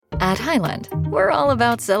At Highland, we're all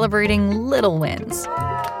about celebrating little wins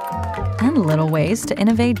and little ways to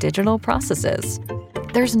innovate digital processes.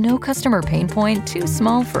 There's no customer pain point too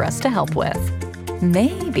small for us to help with.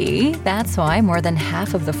 Maybe that's why more than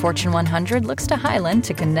half of the Fortune 100 looks to Highland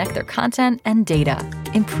to connect their content and data,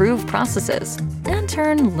 improve processes, and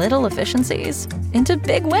turn little efficiencies into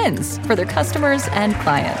big wins for their customers and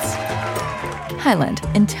clients. Highland,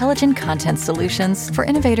 intelligent content solutions for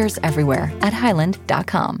innovators everywhere at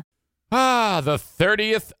highland.com. The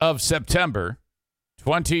 30th of September,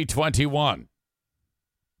 2021.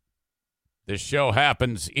 This show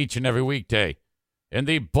happens each and every weekday in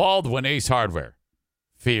the Baldwin Ace Hardware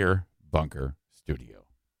Fear Bunker Studio.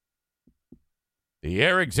 The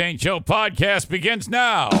Eric Zane Show podcast begins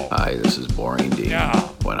now. Hi, this is Boring Dean. Yeah.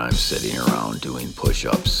 When I'm sitting around doing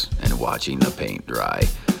push-ups and watching the paint dry,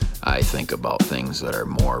 I think about things that are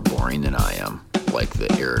more boring than I am, like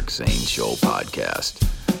the Eric Zane Show podcast.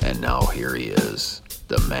 And now here he is,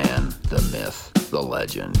 the man, the myth, the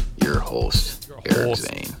legend, your host, Eric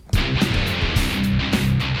Zane.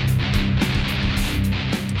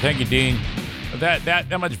 Thank you, Dean.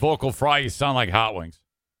 That much vocal fry, you sound like Hot Wings.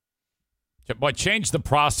 But change the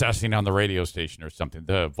processing on the radio station or something.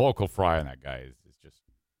 The vocal fry on that guy is just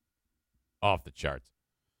off the charts.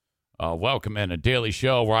 Welcome in a daily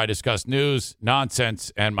show where I discuss news,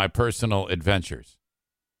 nonsense, and my personal adventures.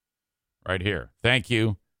 Right here. Thank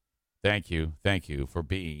you for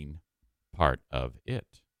being part of it.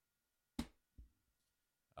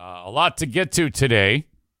 A lot to get to today.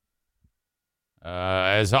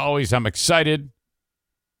 As always, I'm excited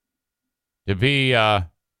to be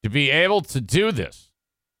able to do this.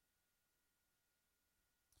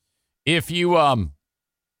 If you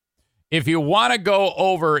want to go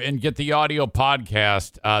over and get the audio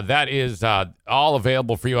podcast, that is all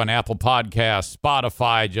available for you on Apple Podcasts,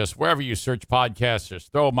 Spotify, just wherever you search podcasts,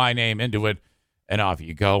 just throw my name into it, and off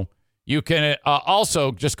you go. You can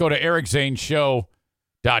also just go to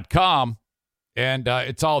ericzaneshow.com, and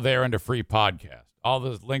it's all there under free podcast. All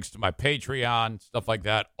the links to my Patreon, stuff like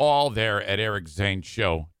that, all there at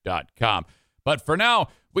ericzaneshow.com. But for now,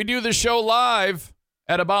 we do the show live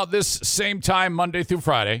at about this same time, Monday through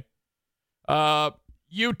Friday.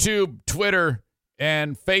 YouTube, Twitter,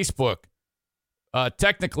 and Facebook.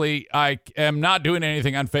 Technically, I am not doing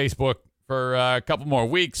anything on Facebook for a couple more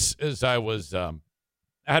weeks as I was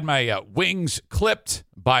had my wings clipped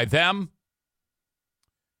by them.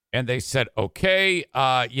 And they said, okay,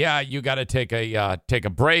 you got to take a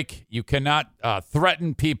break. You cannot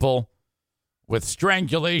threaten people with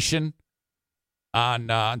strangulation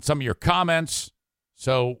on some of your comments.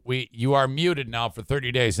 So you are muted now for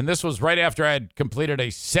 30 days. And this was right after I had completed a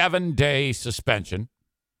 7-day suspension.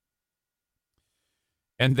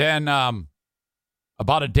 And then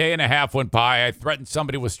about a day and a half went by. I threatened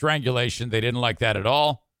somebody with strangulation. They didn't like that at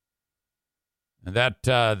all. And that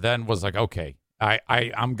then was like, okay,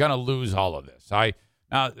 I'm going to lose all of this.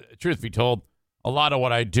 Now, truth be told, a lot of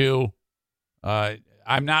what I do,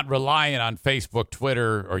 I'm not relying on Facebook,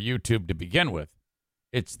 Twitter, or YouTube to begin with.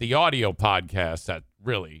 It's the audio podcast that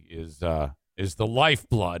really is the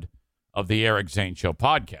lifeblood of the Eric Zane Show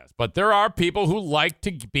podcast. But there are people who like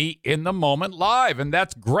to be in the moment live, and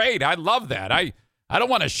that's great. I love that. I don't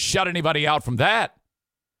want to shut anybody out from that.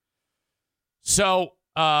 So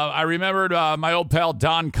I remembered my old pal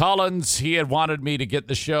Don Collins. He had wanted me to get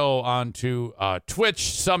the show onto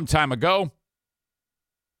Twitch some time ago.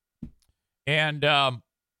 And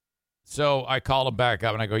so I called him back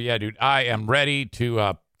up and I go, yeah, dude, I am ready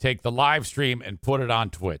to take the live stream and put it on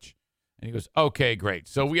Twitch. And he goes, okay, great.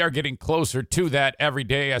 So we are getting closer to that every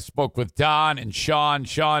day. I spoke with Don and Sean.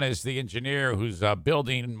 Sean is the engineer who's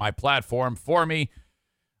building my platform for me.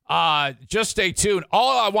 Just stay tuned.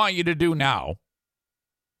 All I want you to do now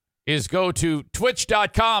is go to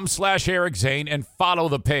twitch.com/Eric Zane and follow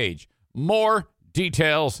the page. More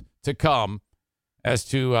details to come as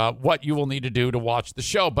to what you will need to do to watch the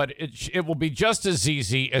show. But it will be just as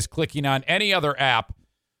easy as clicking on any other app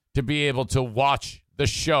to be able to watch the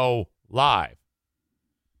show live.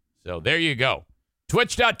 So there you go.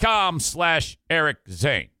 Twitch.com/Eric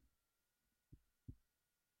Zane.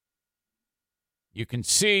 You can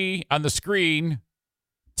see on the screen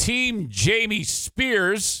Team Jamie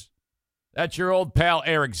Spears. That's your old pal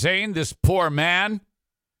Eric Zane. This poor man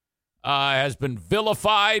has been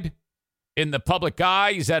vilified in the public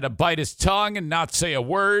eye. He's had to bite his tongue and not say a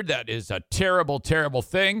word. That is a terrible, terrible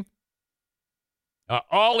thing.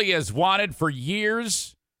 All he has wanted for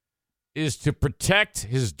years is to protect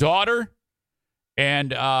his daughter.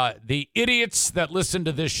 And the idiots that listen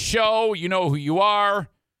to this show, you know who you are,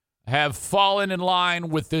 have fallen in line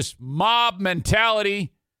with this mob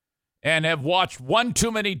mentality and have watched one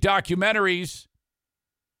too many documentaries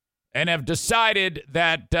and have decided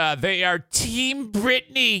that they are Team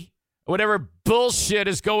Britney, whatever bullshit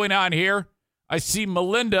is going on here. I see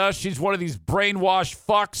Melinda. She's one of these brainwashed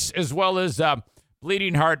fucks, as well as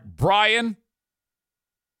Bleeding Heart Brian.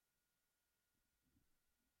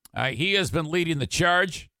 He has been leading the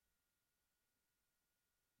charge.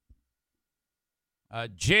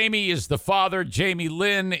 Jamie is the father. Jamie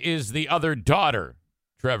Lynn is the other daughter,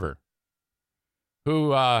 Trevor.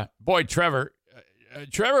 Trevor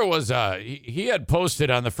was, he had posted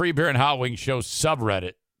on the Free Beer and Hot Wings show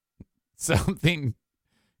subreddit something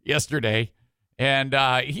yesterday. And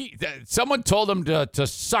someone told him to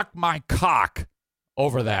suck my cock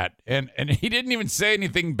over that. And he didn't even say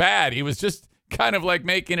anything bad. He was just kind of like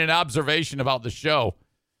making an observation about the show.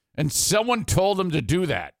 And someone told him to do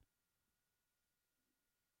that.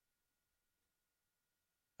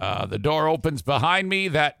 The door opens behind me.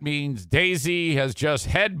 That means Daisy has just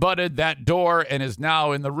headbutted that door and is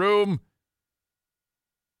now in the room.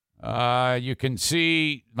 You can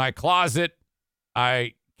see my closet.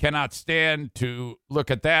 I cannot stand to look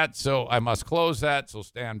at that, so I must close that. So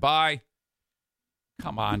stand by.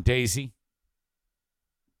 Come on, Daisy.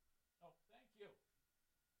 Oh, thank you.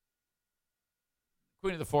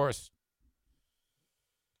 Queen of the Forest.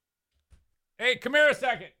 Hey, come here a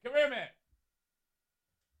second. Come here a minute.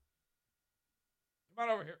 Come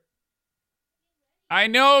on over here. I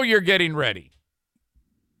know you're getting ready.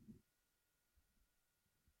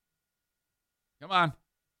 Come on.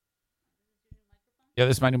 Yeah,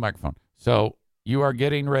 this is my new microphone. So you are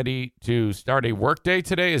getting ready to start a work day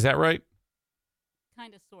today. Is that right?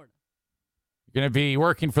 Kind of, sort of. You're going to be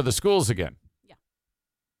working for the schools again. Yeah.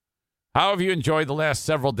 How have you enjoyed the last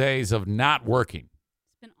several days of not working?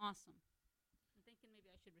 It's been awesome. I'm thinking maybe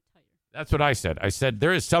I should retire. That's what I said. I said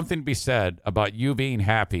there is something to be said about you being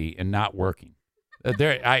happy and not working.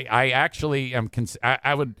 I actually am.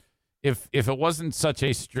 I would, if it wasn't such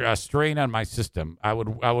a strain on my system, I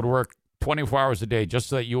would work 24 hours a day just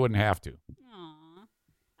so that you wouldn't have to. Aw.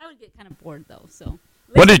 I would get kind of bored, though. So,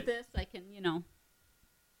 with this, I can,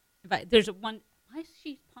 why is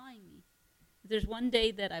she pawing me? If there's one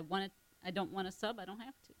day that I don't want to sub, I don't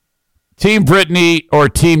have to. Team Britney or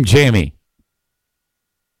Team Jamie?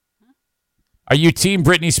 Huh? Are you Team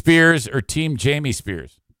Britney Spears or Team Jamie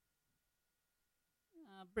Spears?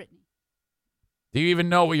 Britney. Do you even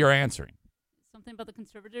know what you're answering? Something about the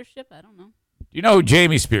conservatorship? I don't know. Do you know who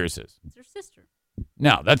Jamie Spears is? It's her sister.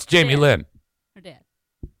 No, that's Jamie Lynn. Her dad.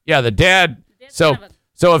 Yeah, the dad. So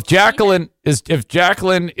if Jacqueline is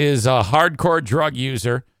a hardcore drug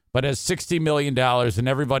user but has $60 million and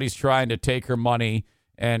everybody's trying to take her money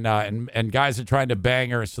and guys are trying to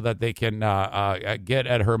bang her so that they can get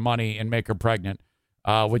at her money and make her pregnant,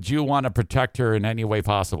 would you want to protect her in any way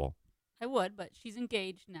possible? I would, but she's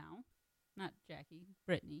engaged now. Not Jackie,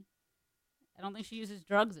 Britney. I don't think she uses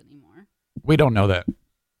drugs anymore. We don't know that.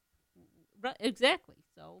 Right, exactly.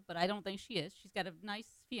 So, but I don't think she is. She's got a nice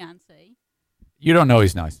fiance. You don't know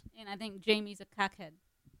he's nice. And I think Jamie's a cockhead.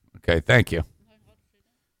 Okay, thank you.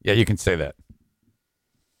 Yeah, you can say that.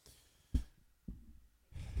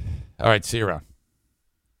 All right, see you around.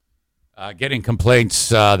 Getting complaints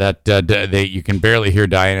that you can barely hear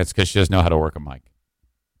Diane. It's because she doesn't know how to work a mic.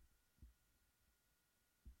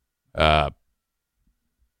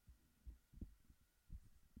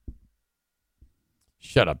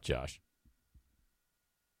 Shut up, Josh.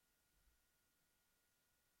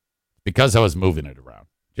 Because I was moving it around.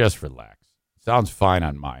 Just relax. Sounds fine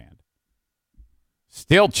on my end.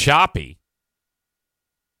 Still choppy.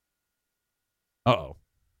 Uh-oh.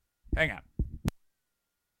 Hang on.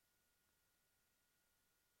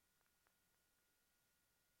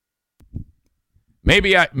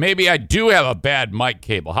 Maybe I do have a bad mic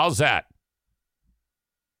cable. How's that?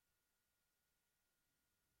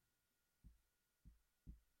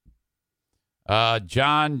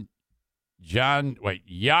 Jan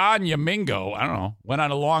Yamingo, I don't know, went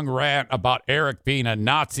on a long rant about Eric being a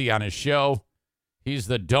Nazi on his show. He's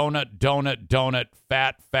the donut,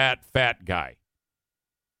 fat guy.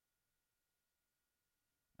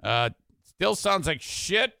 Still sounds like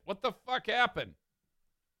shit. What the fuck happened?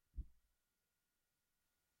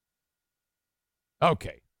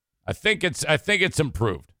 Okay. I think it's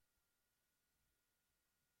improved.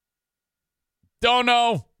 Don't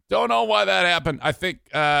know why that happened. I think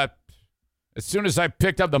as soon as I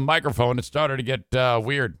picked up the microphone, it started to get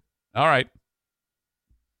weird. All right.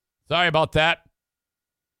 Sorry about that.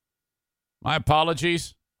 My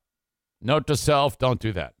apologies. Note to self, don't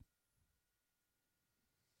do that.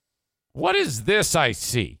 What is this I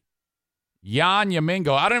see? Jan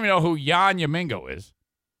Yamingo. I don't even know who Jan Yamingo is.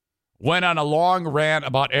 went on a long rant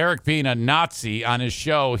about Eric being a Nazi on his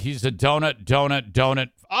show. He's a donut.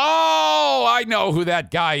 Oh, I know who that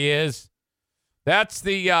guy is. That's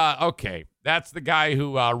the, that's the guy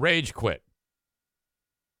who rage quit.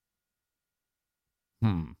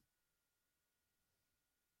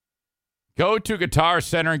 Go to Guitar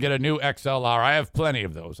Center and get a new XLR. I have plenty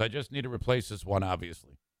of those. I just need to replace this one,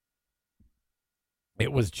 obviously.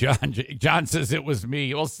 It was John. John says it was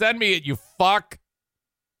me. Well, send me it, you fuck.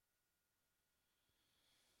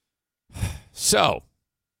 So,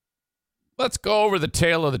 let's go over the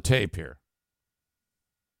tail of the tape here.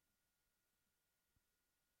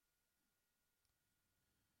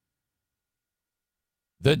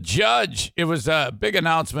 The judge, it was a big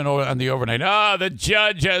announcement on the overnight. The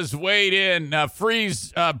judge has weighed in,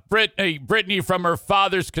 frees Britney from her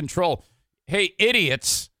father's control. Hey,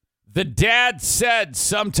 idiots, the dad said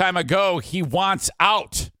some time ago he wants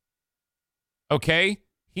out. Okay?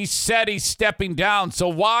 He said he's stepping down. So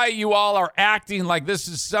why you all are acting like this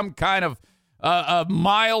is some kind of a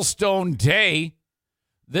milestone day?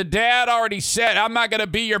 The dad already said, I'm not going to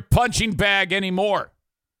be your punching bag anymore.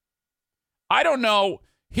 I don't know.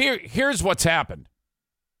 Here's what's happened.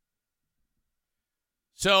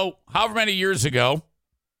 So, however many years ago,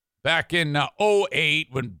 back in 2008,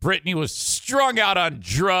 when Britney was strung out on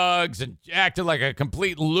drugs and acted like a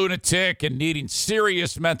complete lunatic and needing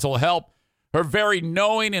serious mental help, her very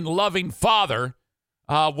knowing and loving father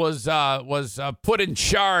was put in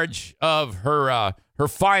charge of her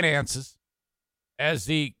finances as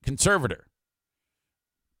the conservator.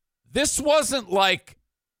 This wasn't like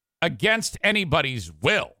against anybody's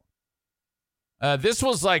will. This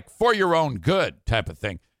was like for your own good type of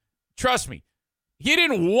thing. Trust me, he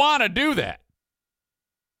didn't want to do that.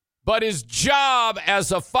 But his job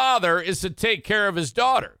as a father is to take care of his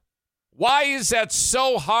daughter. Why is that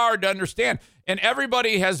so hard to understand? And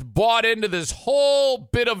everybody has bought into this whole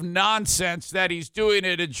bit of nonsense that he's doing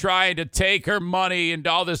it and trying to take her money and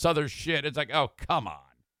all this other shit. It's like, oh, come on.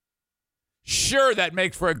 Sure, that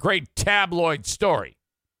makes for a great tabloid story.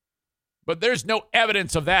 But there's no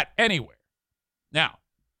evidence of that anywhere. Now,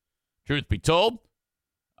 truth be told,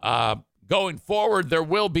 going forward, there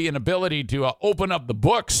will be an ability to open up the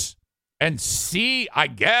books and see, I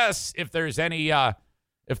guess, if there's any,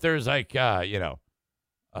 if there's like, a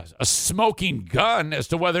smoking gun as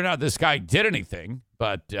to whether or not this guy did anything.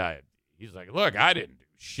 But he's like, look, I didn't do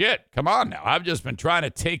shit. Come on now. I've just been trying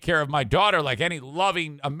to take care of my daughter like any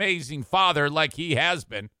loving, amazing father like he has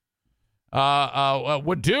been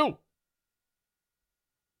would do.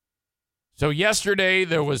 So yesterday,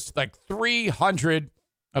 there was like 300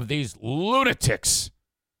 of these lunatics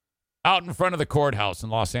out in front of the courthouse in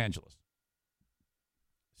Los Angeles,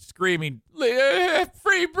 screaming,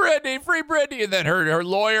 free Britney, free Britney. And then her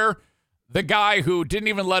lawyer, the guy who didn't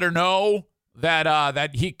even let her know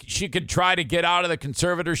that she could try to get out of the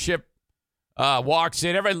conservatorship, walks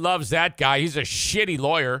in. Everybody loves that guy. He's a shitty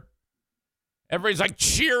lawyer. Everybody's like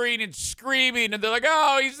cheering and screaming, and they're like,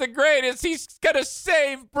 oh, he's the greatest. He's going to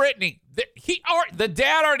save Britney. The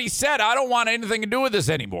dad already said, I don't want anything to do with this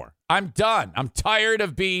anymore. I'm done. I'm tired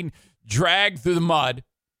of being dragged through the mud.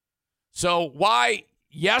 So why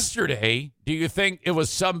yesterday do you think it was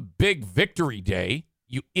some big victory day,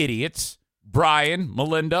 you idiots? Brian,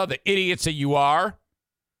 Melinda, the idiots that you are,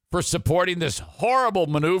 for supporting this horrible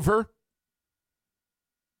maneuver?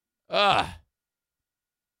 I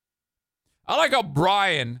like how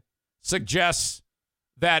Brian suggests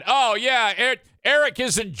that, oh, yeah, Eric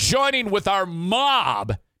isn't joining with our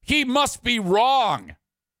mob. He must be wrong.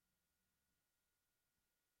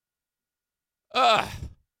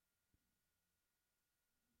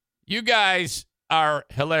 You guys are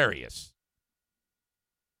hilarious.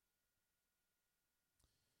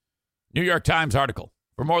 New York Times article.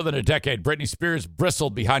 For more than a decade, Britney Spears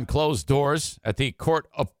bristled behind closed doors at the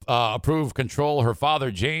court-approved control her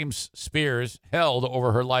father, James Spears, held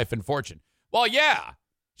over her life and fortune. Well, yeah,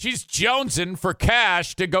 she's jonesing for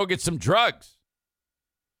cash to go get some drugs.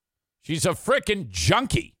 She's a frickin'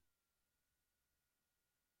 junkie.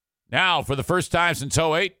 Now, for the first time since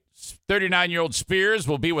 2008, 39-year-old Spears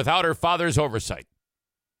will be without her father's oversight.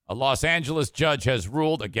 A Los Angeles judge has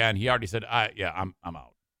ruled, again, he already said, I'm out.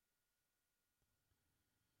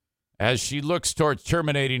 As she looks towards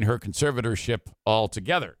terminating her conservatorship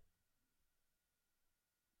altogether.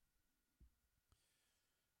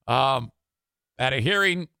 At a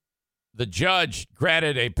hearing, the judge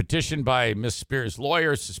granted a petition by Miss Spears'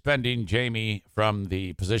 lawyer suspending Jamie from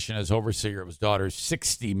the position as overseer of his daughter's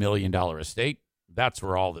 $60 million estate. That's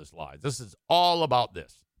where all this lies. This is all about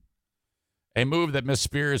this. A move that Miss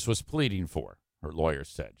Spears was pleading for, her lawyer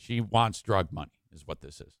said. She wants drug money, is what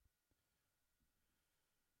this is.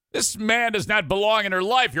 This man does not belong in her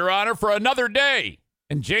life, Your Honor, for another day.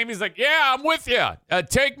 And Jamie's like, yeah, I'm with you.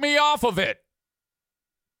 Take me off of it.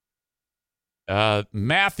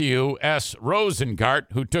 Matthew S.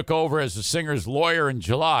 Rosengart, who took over as the singer's lawyer in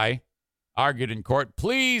July, argued in court,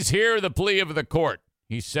 please hear the plea of the court.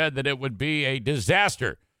 He said that it would be a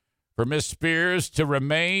disaster for Miss Spears to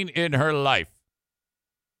remain in her life.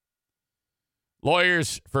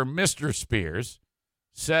 Lawyers for Mr. Spears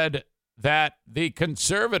said that the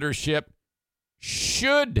conservatorship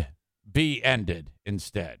should be ended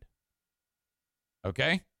instead.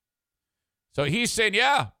 Okay? So he's saying,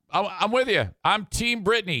 yeah, I'm with you. I'm Team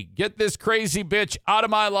Britney. Get this crazy bitch out of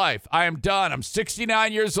my life. I am done. I'm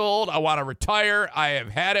 69 years old. I want to retire. I have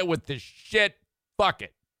had it with this shit. Fuck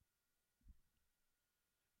it.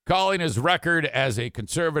 Calling his record as a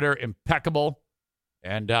conservator impeccable.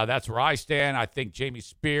 And that's where I stand. I think Jamie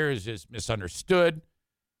Spears is misunderstood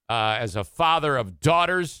as a father of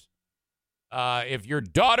daughters. If your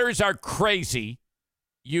daughters are crazy,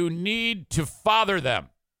 you need to father them.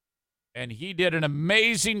 And he did an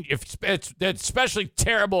amazing, it's especially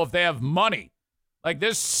terrible if they have money, like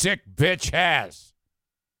this sick bitch has.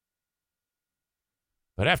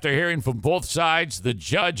 But after hearing from both sides, the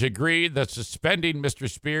judge agreed that suspending Mr.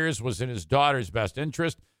 Spears was in his daughter's best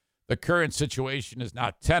interest. The current situation is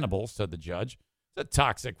not tenable, said the judge. It's a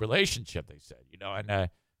toxic relationship, they said,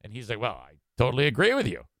 and he's like, well, I totally agree with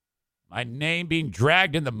you. My name being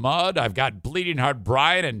dragged in the mud. I've got Bleeding Heart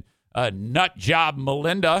Brian and Nut Job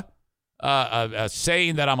Melinda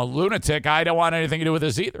saying that I'm a lunatic. I don't want anything to do with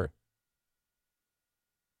this either.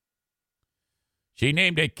 She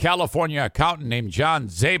named a California accountant named John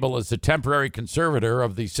Zabel as the temporary conservator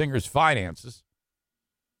of the singer's finances.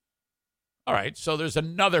 All right, so there's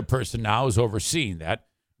another person now who's overseeing that.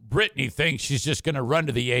 Britney thinks she's just going to run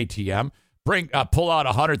to the ATM, pull out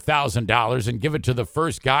 $100,000 and give it to the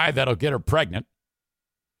first guy that'll get her pregnant.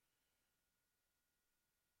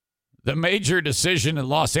 The major decision in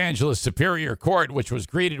Los Angeles Superior Court, which was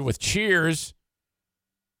greeted with cheers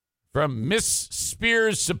from Miss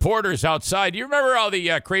Spears supporters outside. You remember all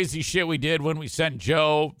the crazy shit we did when we sent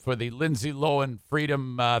Joe for the Lindsay Lohan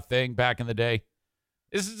freedom thing back in the day?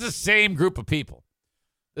 This is the same group of people.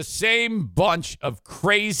 The same bunch of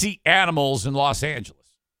crazy animals in Los Angeles.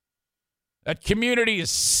 That community is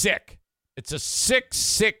sick. It's a sick,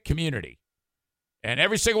 sick community. And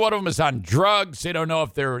every single one of them is on drugs. They don't know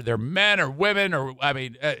if they're men or women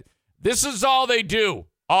this is all they do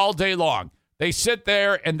all day long. They sit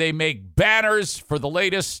there and they make banners for the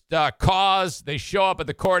latest cause. They show up at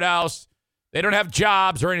the courthouse. They don't have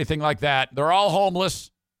jobs or anything like that. They're all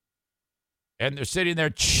homeless. And they're sitting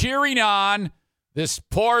there cheering on this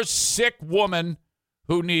poor, sick woman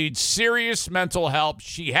who needs serious mental help.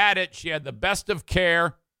 She had it. She had the best of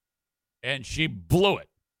care, and she blew it.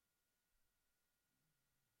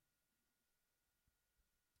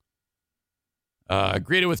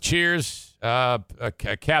 Greeted with cheers,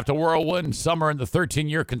 capped a whirlwind summer in the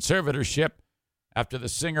 13-year conservatorship after the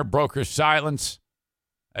singer broke her silence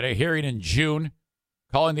at a hearing in June,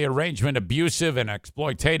 calling the arrangement abusive and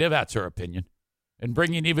exploitative, that's her opinion, and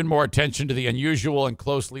bringing even more attention to the unusual and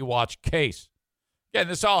closely watched case. Again,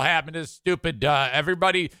 this all happened. It's stupid.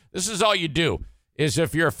 Everybody, this is all you do, is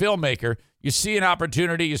if you're a filmmaker, you see an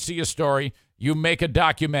opportunity, you see a story, you make a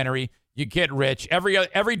documentary, you get rich.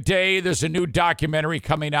 Every day there's a new documentary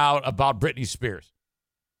coming out about Britney Spears.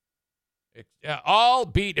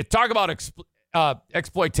 Talk about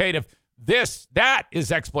exploitative. That is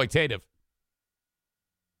exploitative.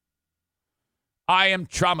 I am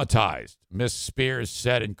traumatized, Miss Spears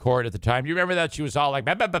said in court at the time. You remember that? She was all like,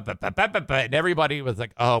 bah, bah, bah, bah, bah, bah, bah, bah, and everybody was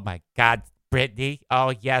like, oh my God, Britney.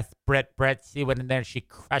 Oh yes, Brit. She went in there and she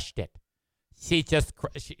crushed it.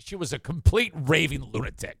 She was a complete raving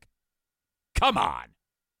lunatic. Come on.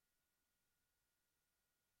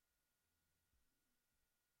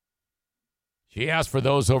 She asked for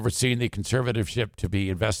those overseeing the conservatorship to be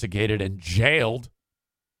investigated and jailed,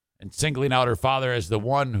 and singling out her father as the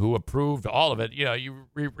one who approved all of it. You know, you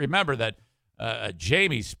remember that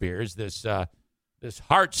Jamie Spears, this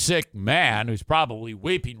heart-sick man who's probably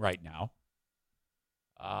weeping right now,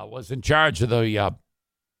 was in charge of the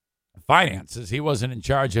finances. He wasn't in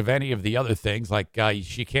charge of any of the other things, like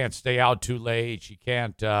she can't stay out too late. She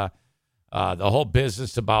can't, the whole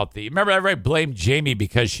business about remember everybody blamed Jamie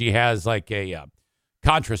because she has like a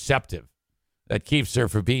contraceptive that keeps her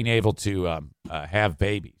from being able to have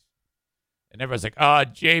babies. And everyone's like, oh,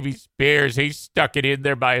 Jamie Spears, he stuck it in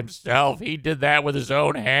there by himself. He did that with his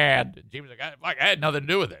own hand. And Jamie's like, I had nothing to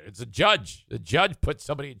do with it. It's a judge. The judge put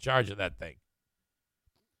somebody in charge of that thing.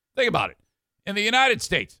 Think about it. In the United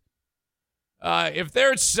States, if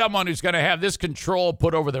there's someone who's going to have this control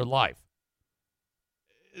put over their life,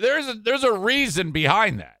 there's a reason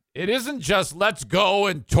behind that. It isn't just let's go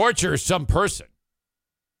and torture some person.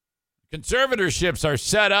 Conservatorships are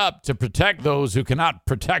set up to protect those who cannot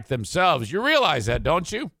protect themselves. You realize that,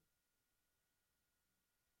 don't you?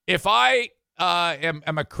 If I am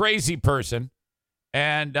a crazy person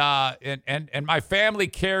and my family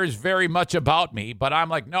cares very much about me, but I'm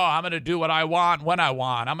like, no, I'm going to do what I want when I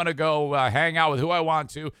want. I'm going to go hang out with who I want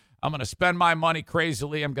to. I'm going to spend my money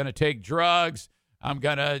crazily. I'm going to take drugs. I'm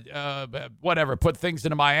going to, put things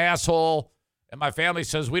into my asshole. And my family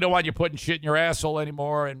says, we don't want you putting shit in your asshole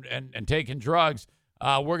anymore and taking drugs.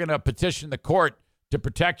 We're going to petition the court to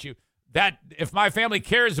protect you. That if my family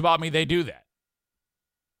cares about me, they do that.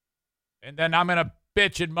 And then I'm going to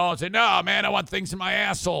bitch and moan and say, no, man, I want things in my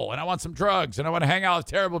asshole and I want some drugs and I want to hang out with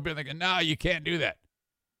terrible people. They go, no, you can't do that.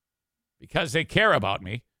 Because they care about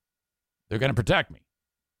me, they're going to protect me.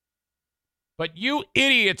 But you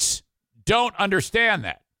idiots don't understand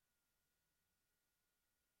that.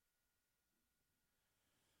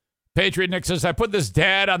 Patriot Nick says, I put this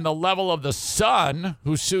dad on the level of the son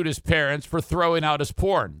who sued his parents for throwing out his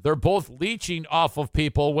porn. They're both leeching off of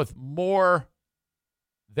people with more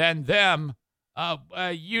than them.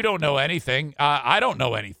 You don't know anything. I don't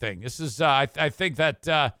know anything. This is, I think that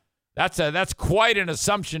that's quite an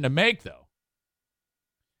assumption to make, though.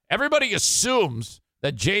 Everybody assumes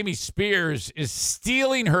that Jamie Spears is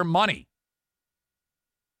stealing her money.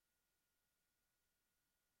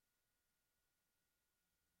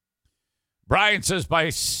 Brian says, by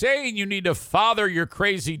saying you need to father your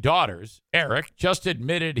crazy daughters, Eric just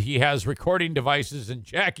admitted he has recording devices in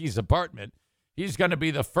Jackie's apartment. He's going to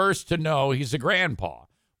be the first to know he's a grandpa.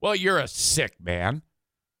 Well, you're a sick man.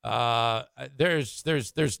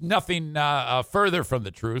 There's nothing further from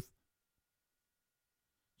the truth.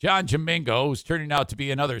 John Jamingo, who's turning out to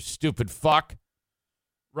be another stupid fuck,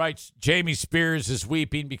 writes, Jamie Spears is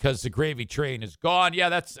weeping because the gravy train is gone. Yeah,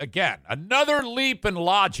 that's, again, another leap in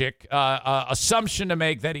logic, assumption to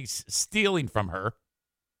make that he's stealing from her.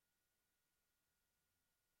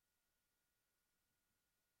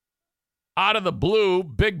 Out of the blue,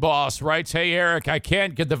 Big Boss writes, hey, Eric, I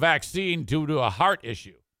can't get the vaccine due to a heart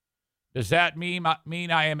issue. Does that mean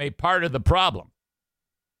I am a part of the problem?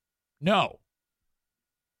 No.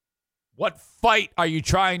 What fight are you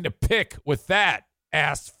trying to pick with that,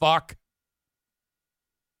 ass fuck?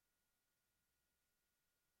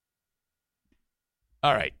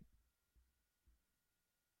 All right.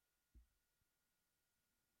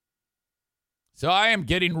 So I am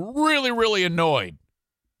getting really, really annoyed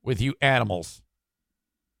with you animals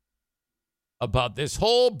about this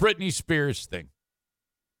whole Britney Spears thing.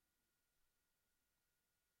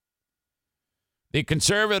 The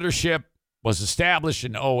conservatorship was established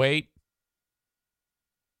in 2008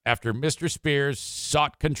 after Mr. Spears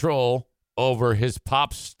sought control over his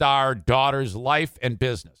pop star daughter's life and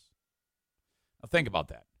business. Now think about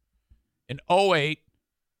that. In 2008,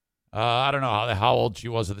 I don't know how old she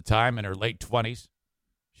was at the time, in her late 20s.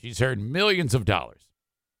 She's earned millions of dollars.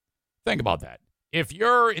 Think about that. If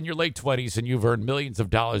you're in your late 20s and you've earned millions of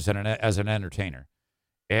dollars as an entertainer,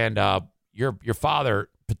 and your father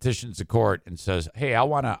petitions the court and says, "Hey, I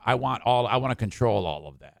want to control all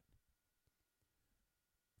of that."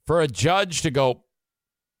 For a judge to go,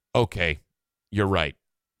 "Okay, you're right.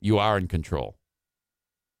 You are in control."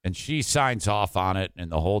 And she signs off on it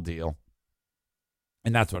and the whole deal.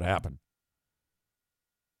 And that's what happened.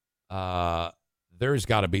 There's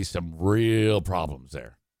got to be some real problems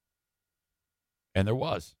there. And there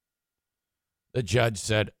was. The judge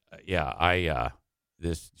said,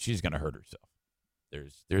 she's going to hurt herself.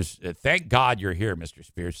 There's thank God you're here, Mr.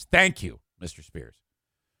 Spears. Thank you, Mr. Spears,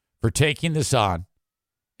 for taking this on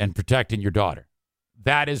and protecting your daughter.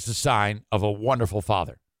 That is the sign of a wonderful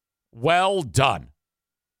father. Well done.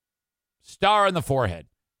 Star on the forehead.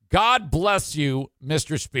 God bless you,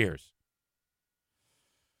 Mr. Spears.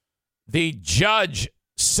 The judge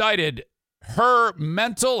cited her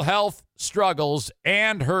mental health struggles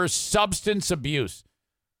and her substance abuse.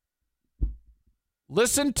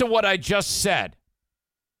 Listen to what I just said.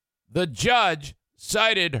 The judge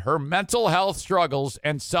cited her mental health struggles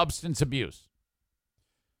and substance abuse.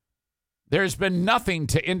 There's been nothing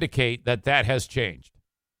to indicate that has changed.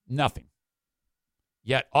 Nothing.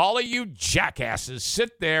 Yet all of you jackasses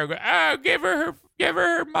sit there and go, give her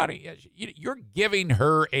her money. You're giving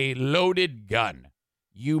her a loaded gun,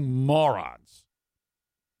 you morons.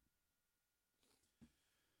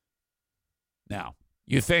 Now,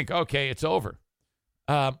 you think, okay, it's over.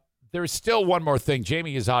 There's still one more thing.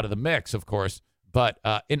 Jamie is out of the mix, of course. But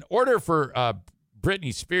in order for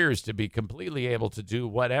Britney Spears to be completely able to do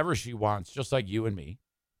whatever she wants, just like you and me,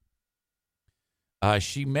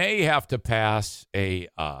 she may have to pass an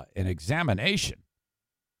examination.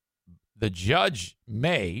 The judge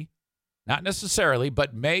may, not necessarily,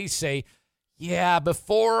 but may say, yeah,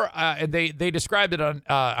 before, and they described it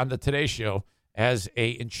on the Today Show as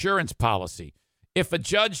a insurance policy. If a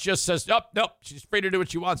judge just says, nope, she's free to do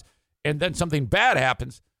what she wants, and then something bad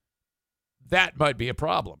happens, that might be a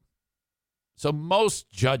problem. So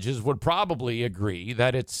most judges would probably agree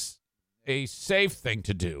that it's a safe thing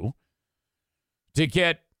to do to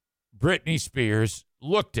get Britney Spears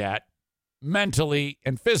looked at mentally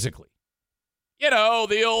and physically. You know,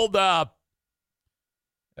 the old, kind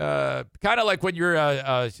of like when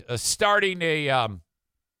you're starting a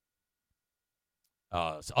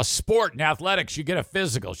sport in athletics, you get a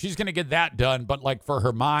physical. She's going to get that done, but like for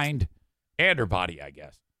her mind and her body, I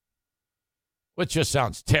guess. Which just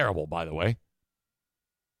sounds terrible, by the way.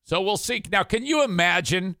 So we'll see. Now, can you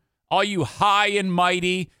imagine all you high and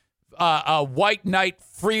mighty white knight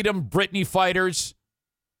freedom Britney fighters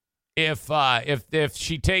if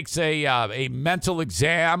she takes a mental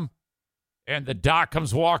exam and the doc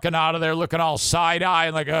comes walking out of there looking all side-eye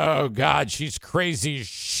and like, oh, God, she's crazy as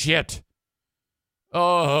shit.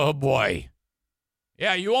 Oh, boy.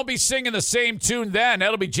 Yeah, you won't be singing the same tune then.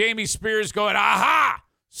 That'll be Jamie Spears going, aha,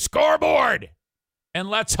 scoreboard. And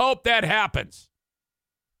let's hope that happens.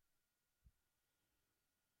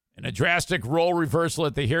 In a drastic role reversal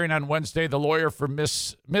at the hearing on Wednesday, the lawyer for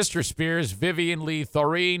Mr. Spears, Vivian Lee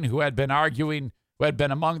Thoreen, who had been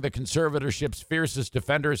among the conservatorship's fiercest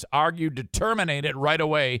defenders, argued to terminate it right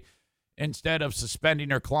away instead of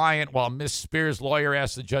suspending her client, while Miss Spears' lawyer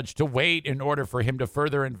asked the judge to wait in order for him to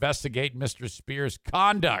further investigate Mr. Spears'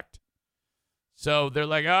 conduct. So they're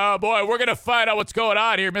like, oh, boy, we're going to find out what's going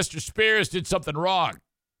on here. Mr. Spears did something wrong.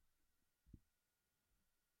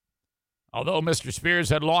 Although Mr. Spears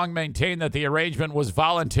had long maintained that the arrangement was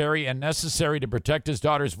voluntary and necessary to protect his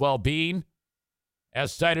daughter's well-being,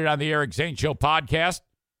 as cited on the Eric Zane Show podcast,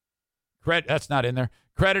 that's not in there,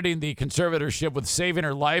 crediting the conservatorship with saving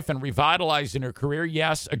her life and revitalizing her career,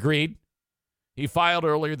 yes, agreed. He filed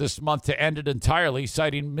earlier this month to end it entirely,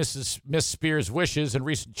 citing Miss Spears' wishes and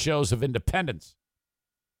recent shows of independence.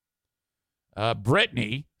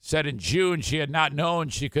 Britney said in June she had not known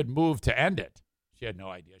she could move to end it. She had no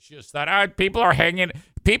idea. She just thought, people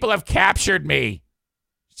have captured me.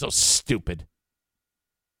 So stupid.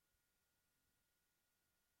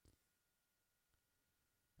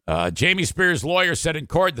 Jamie Spears' lawyer said in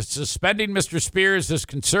court that suspending Mr. Spears as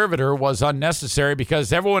conservator was unnecessary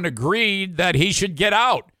because everyone agreed that he should get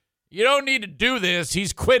out. You don't need to do this.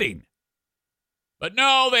 He's quitting. But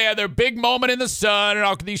no, they had their big moment in the sun, and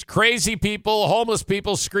all these crazy people, homeless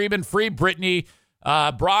people screaming, free Britney.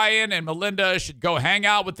 Brian and Melinda should go hang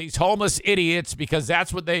out with these homeless idiots because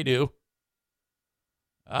that's what they do.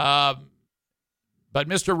 But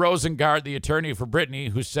Mr. Rosengart, the attorney for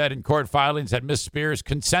Britney, who said in court filings that Miss Spears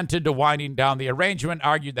consented to winding down the arrangement,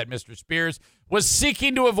 argued that Mr. Spears was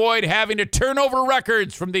seeking to avoid having to turn over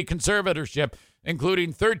records from the conservatorship,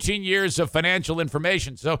 including 13 years of financial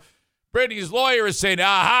information. So Britney's lawyer is saying,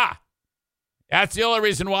 aha, that's the only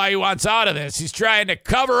reason why he wants out of this. He's trying to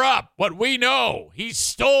cover up what we know he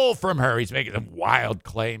stole from her. He's making a wild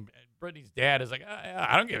claim. Britney's dad is like,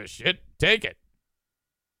 I don't give a shit. Take it.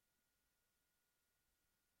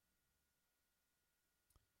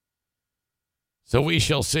 So we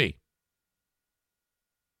shall see.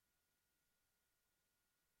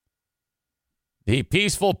 The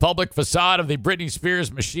peaceful public facade of the Britney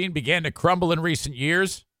Spears machine began to crumble in recent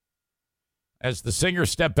years as the singer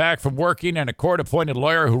stepped back from working and a court-appointed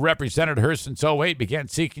lawyer who represented her since 2008 began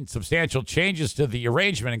seeking substantial changes to the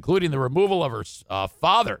arrangement, including the removal of her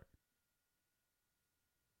father.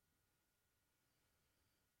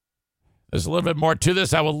 There's a little bit more to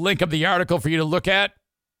this. I will link up the article for you to look at.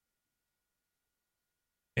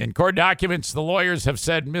 In court documents, the lawyers have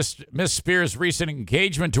said Miss Spears' recent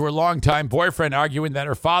engagement to her longtime boyfriend, arguing that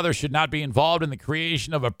her father should not be involved in the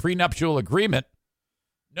creation of a prenuptial agreement.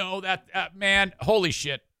 No, that man, holy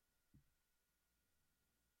shit.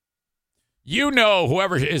 You know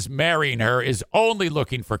whoever is marrying her is only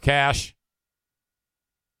looking for cash.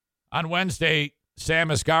 On Wednesday, Sam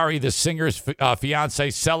Asghari, the singer's fiance,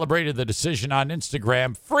 celebrated the decision on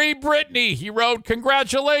Instagram. Free Britney, he wrote,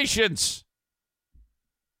 congratulations.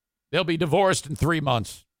 They'll be divorced in 3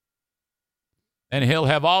 months. And he'll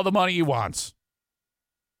have all the money he wants.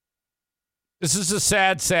 This is a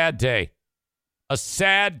sad, sad day. A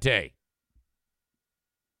sad day.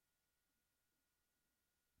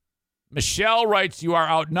 Michelle writes, you are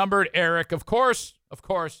outnumbered, Eric. Of course,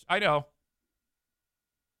 I know.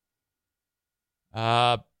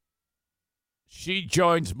 She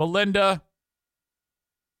joins Melinda,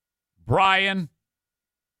 Brian,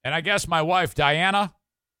 and I guess my wife, Diana.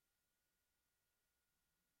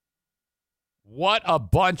 What a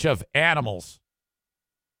bunch of animals.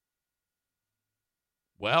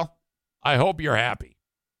 Well, I hope you're happy.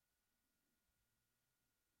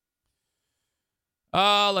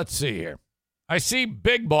 Let's see here. I see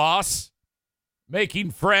Big Boss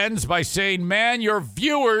making friends by saying, man, your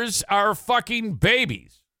viewers are fucking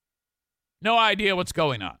babies. No idea what's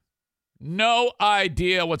going on. No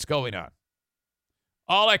idea what's going on.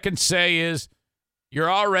 All I can say is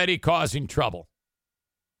you're already causing trouble.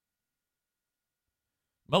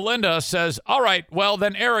 Melinda says, all right, well,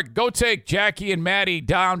 then, Eric, go take Jackie and Maddie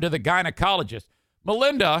down to the gynecologist.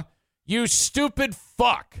 Melinda, you stupid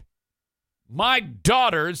fuck. My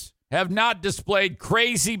daughters have not displayed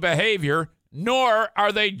crazy behavior, nor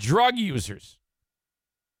are they drug users.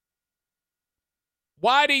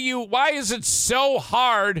 Why is it so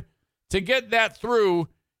hard to get that through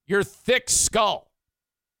your thick skull?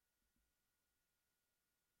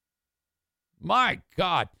 My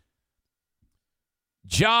God.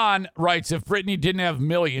 John writes, if Britney didn't have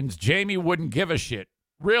millions, Jamie wouldn't give a shit.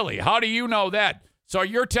 Really? How do you know that? So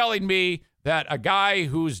you're telling me that a guy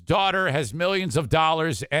whose daughter has millions of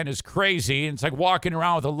dollars and is crazy, and it's like walking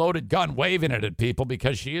around with a loaded gun waving it at people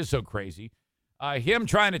because she is so crazy, him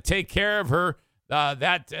trying to take care of her,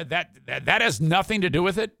 that has nothing to do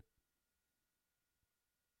with it?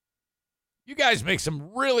 You guys make some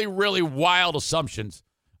really, really wild assumptions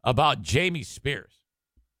about Jamie Spears.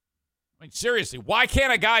 I mean, seriously, why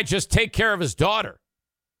can't a guy just take care of his daughter?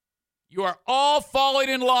 You are all falling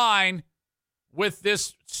in line with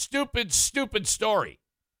this stupid, stupid story.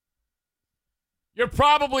 You're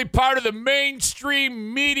probably part of the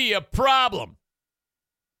mainstream media problem.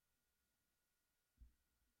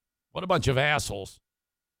 What a bunch of assholes.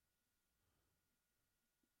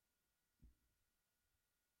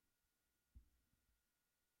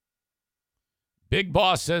 Big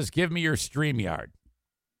Boss says, give me your StreamYard.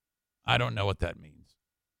 I don't know what that means.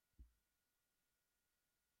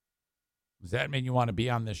 Does that mean you want to be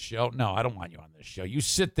on this show? No, I don't want you on this show. You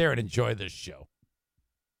sit there and enjoy this show.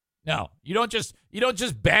 No, you don't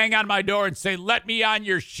just bang on my door and say, let me on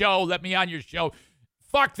your show, let me on your show.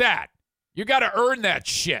 Fuck that. You got to earn that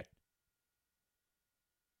shit.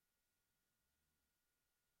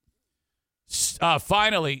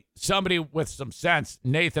 Finally, somebody with some sense,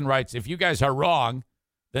 Nathan writes, if you guys are wrong,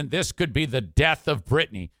 then this could be the death of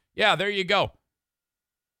Britney. Yeah, there you go.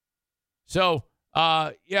 So,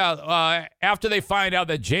 after they find out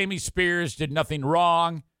that Jamie Spears did nothing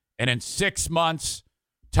wrong, and in 6 months,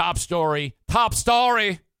 top story,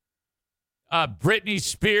 Britney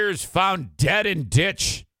Spears found dead in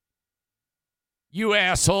ditch. You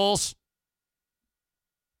assholes.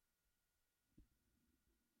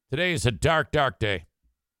 Today is a dark, dark day.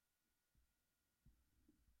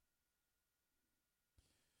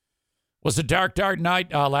 Was a dark, dark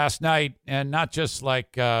night last night, and not just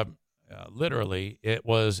like literally. It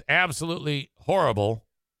was absolutely horrible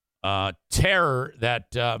terror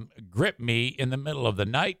that gripped me in the middle of the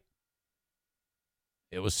night.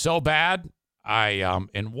 It was so bad, I,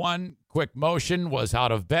 in one quick motion, was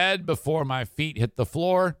out of bed before my feet hit the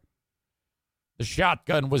floor. The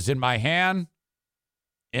shotgun was in my hand.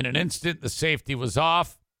 In an instant, the safety was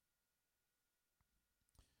off.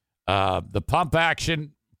 The pump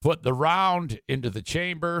action put the round into the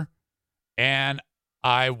chamber, and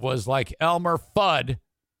I was like Elmer Fudd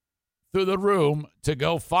through the room to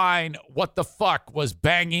go find what the fuck was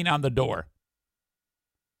banging on the door.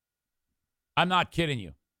 I'm not kidding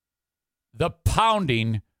you. The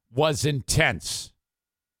pounding was intense.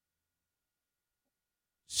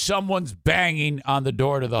 Someone's banging on the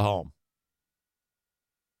door to the home.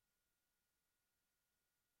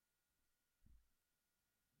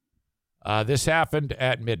 This happened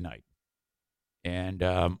at midnight. And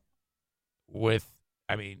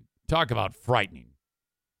talk about frightening.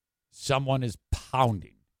 Someone is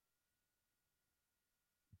pounding.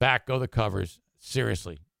 Back go the covers.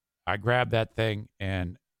 Seriously. I grabbed that thing,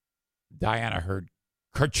 and Diana heard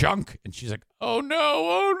kerchunk, and she's like, oh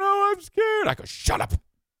no, I'm scared. I go, shut up.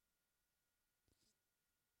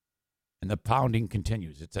 And the pounding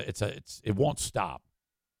continues. It won't stop.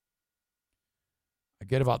 I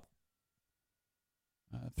get about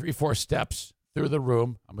 3-4 steps through the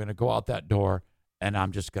room. I'm going to go out that door, and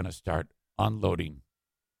I'm just going to start unloading.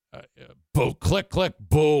 Boom, click, click,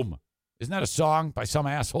 boom. Isn't that a song by some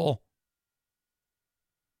asshole?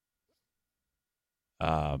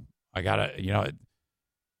 I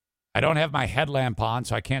don't have my headlamp on,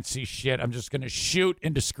 so I can't see shit. I'm just going to shoot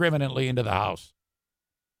indiscriminately into the house.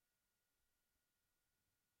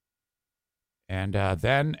 And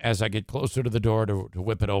then as I get closer to the door to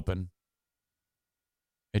whip it open,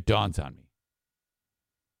 it dawns on me.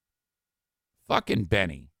 Fucking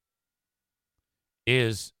Benny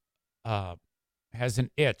has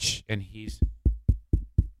an itch, and he's,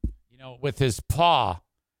 with his paw,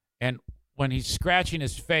 and when he's scratching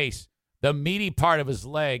his face, the meaty part of his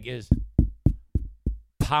leg is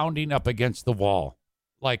pounding up against the wall,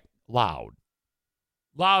 like loud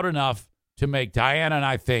enough to make Diana and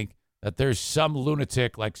I think that there's some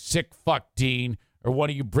lunatic like Sick Fuck Dean or one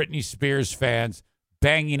of you Britney Spears fans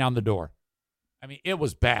banging on the door. I mean, it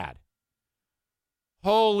was bad.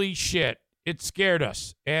 Holy shit. It scared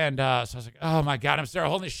us. And so I was like, oh my God, I'm starting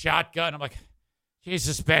holding a shotgun. I'm like,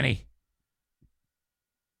 Jesus, Benny.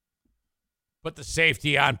 Put the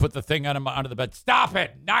safety on, put the thing under the bed. Stop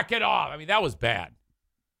it. Knock it off. I mean, that was bad.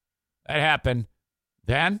 That happened.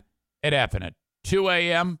 Then it happened at 2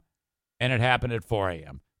 a.m. and it happened at 4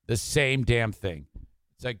 a.m. The same damn thing.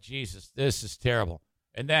 It's like, Jesus, this is terrible.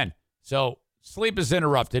 And then, so sleep is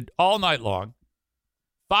interrupted all night long.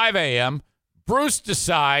 5 a.m., Bruce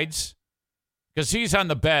decides, because he's on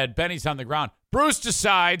the bed, Benny's on the ground. Bruce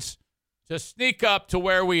decides to sneak up to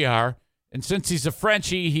where we are. And since he's a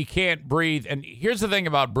Frenchie, he can't breathe. And here's the thing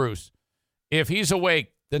about Bruce. If he's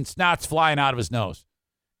awake, then snot's flying out of his nose.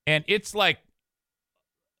 And it's like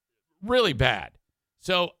really bad.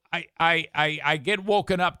 So I get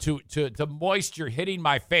woken up to moisture hitting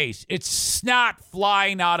my face. It's snot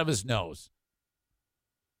flying out of his nose.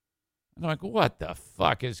 And I'm like, what the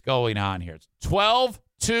fuck is going on here? It's 12,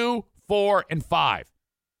 2, 4, and 5.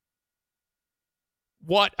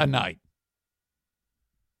 What a night.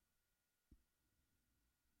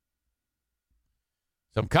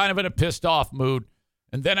 So I'm kind of in a pissed off mood.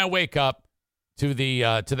 And then I wake up to the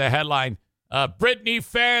headline, Britney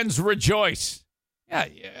fans rejoice. Yeah,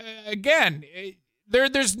 again,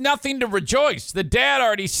 there's nothing to rejoice. The dad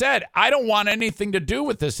already said, I don't want anything to do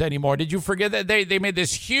with this anymore. Did you forget that they made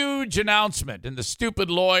this huge announcement, and the stupid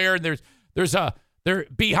lawyer, and they're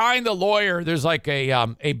behind the lawyer, there's like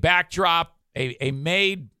a backdrop, a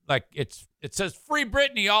made, like it says Free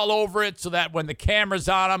Britney all over it, so that when the camera's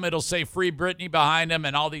on them, it'll say Free Britney behind them,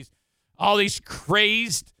 and all these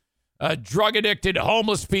crazed, drug addicted,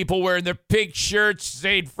 homeless people wearing their pink shirts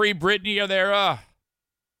saying Free Britney are there.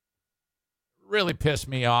 Really pissed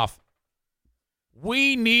me off.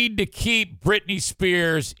 We need to keep Britney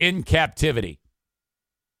Spears in captivity.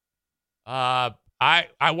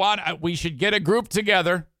 We should get a group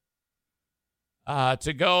together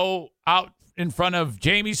to go out in front of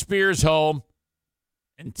Jamie Spears' home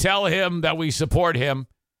and tell him that we support him,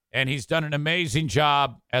 and he's done an amazing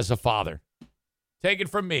job as a father. Take it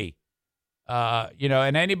from me.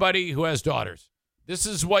 And anybody who has daughters, this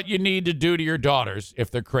is what you need to do to your daughters if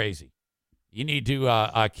they're crazy. You need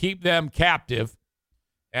to keep them captive,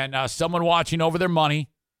 and someone watching over their money,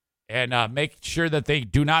 and make sure that they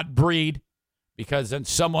do not breed, because then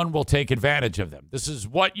someone will take advantage of them. This is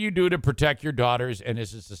what you do to protect your daughters, and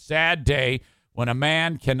this is a sad day when a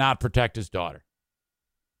man cannot protect his daughter.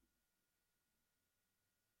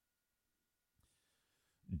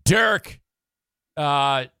 Dirk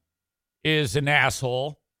is an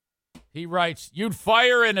asshole. He writes, you'd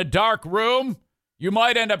fire in a dark room? You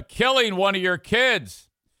might end up killing one of your kids.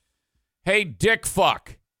 Hey, dick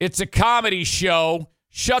fuck. It's a comedy show.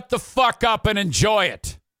 Shut the fuck up and enjoy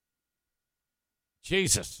it.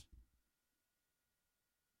 Jesus.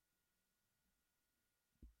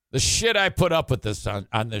 The shit I put up with this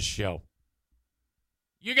on this show.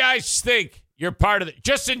 You guys think you're part of it.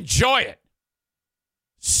 Just enjoy it.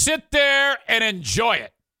 Sit there and enjoy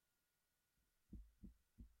it.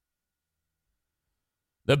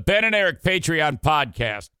 The Ben and Eric Patreon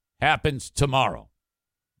podcast happens tomorrow,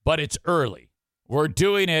 but it's early. We're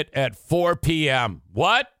doing it at 4 p.m.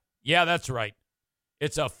 What? Yeah, that's right.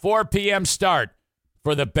 It's a 4 p.m. start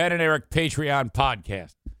for the Ben and Eric Patreon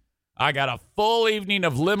podcast. I got a full evening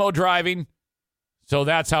of limo driving, so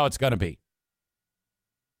that's how it's going to be.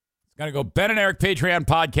 It's going to go Ben and Eric Patreon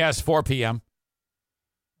podcast, 4 p.m.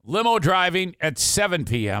 Limo driving at 7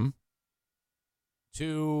 p.m.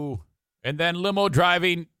 And then limo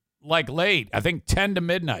driving like late, I think 10 to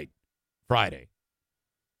midnight Friday.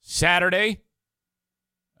 Saturday,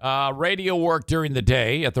 radio work during the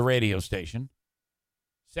day at the radio station.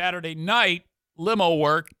 Saturday night, limo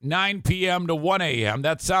work, 9 p.m. to 1 a.m.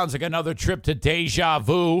 That sounds like another trip to Deja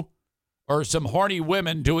Vu or some horny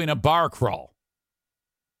women doing a bar crawl.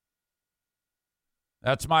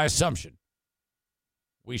 That's my assumption.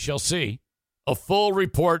 We shall see. A full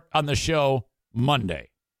report on the show Monday.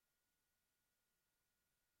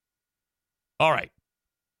 All right.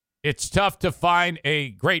 It's tough to find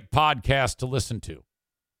a great podcast to listen to.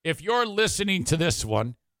 If you're listening to this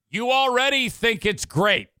one, you already think it's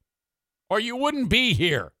great, or you wouldn't be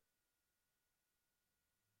here.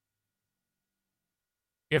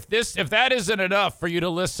 If that isn't enough for you to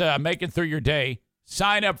listen, make it through your day,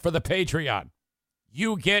 sign up for the Patreon.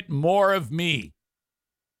 You get more of me.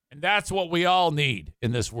 And that's what we all need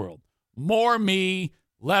in this world. More me,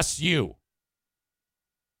 less you.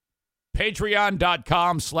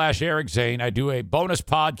 Patreon.com/Eric Zane. I do a bonus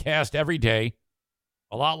podcast every day,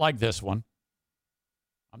 a lot like this one.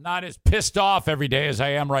 I'm not as pissed off every day as I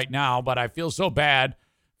am right now, but I feel so bad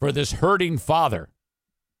for this hurting father.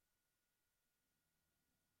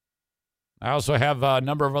 I also have a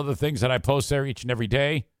number of other things that I post there each and every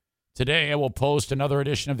day. Today, I will post another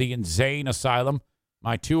edition of the Zane Asylum,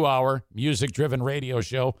 my 2-hour music-driven radio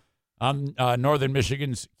show on Northern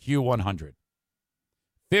Michigan's Q100.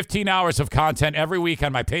 15 hours of content every week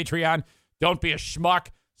on my Patreon. Don't be a schmuck.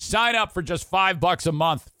 Sign up for just $5 a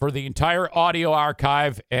month for the entire audio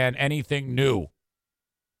archive and anything new.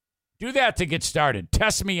 Do that to get started.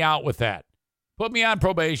 Test me out with that. Put me on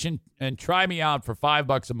probation and try me out for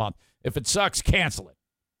 $5 a month. If it sucks, cancel it.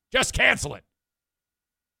 Just cancel it.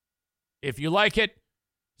 If you like it,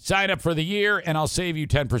 sign up for the year and I'll save you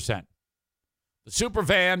 10%. The super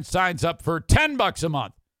fan signs up for $10 a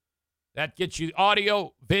month. That gets you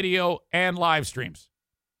audio, video, and live streams.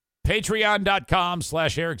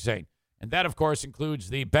 Patreon.com/Eric Zane. And that, of course, includes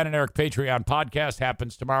the Ben and Eric Patreon podcast.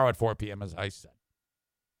 Happens tomorrow at 4 p.m., as I said.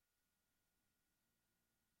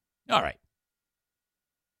 All right.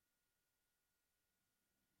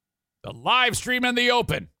 The live stream in the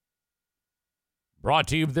open. Brought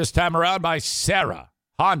to you this time around by Sarah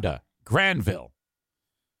Honda Granville.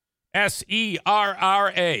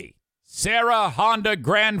 SERRA.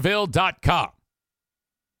 SarahHondaGranville.com.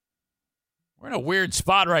 We're in a weird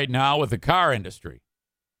spot right now with the car industry.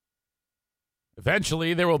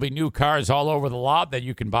 Eventually, there will be new cars all over the lot that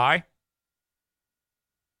you can buy.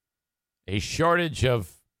 A shortage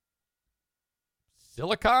of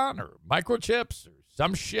silicon or microchips or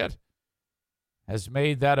some shit has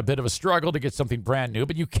made that a bit of a struggle to get something brand new,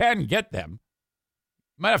 but you can get them.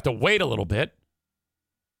 You might have to wait a little bit.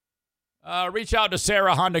 Reach out to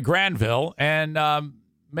Sarah Honda Granville and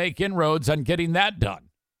make inroads on getting that done.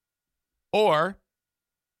 Or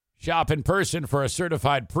shop in person for a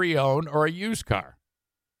certified pre-owned or a used car.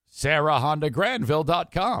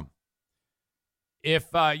 SarahHondaGranville.com. If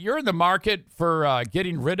you're in the market for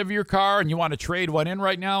getting rid of your car and you want to trade one in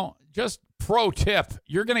right now, just pro tip,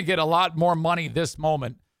 you're going to get a lot more money this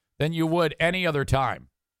moment than you would any other time.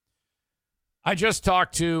 I just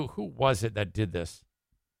talked to, who was it that did this?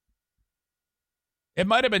 It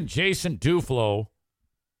might have been Jason Duflo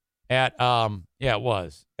at, it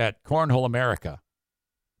was, at Cornhole America.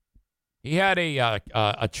 He had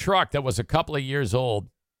a truck that was a couple of years old,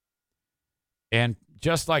 and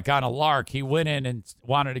just like on a lark, he went in and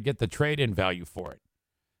wanted to get the trade-in value for it.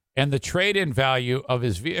 And the trade-in value of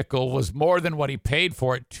his vehicle was more than what he paid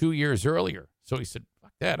for it 2 years earlier. So he said,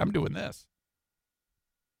 fuck that, I'm doing this.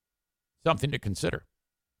 Something to consider.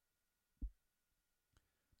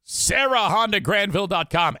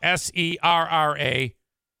 SarahHondaGranville.com. SERRA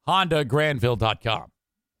HondaGranville.com.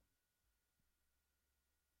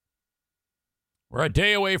 We're a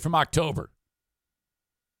day away from October.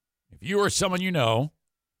 If you or someone you know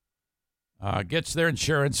gets their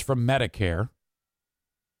insurance from Medicare,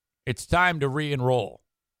 it's time to re-enroll.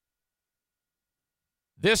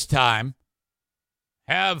 This time,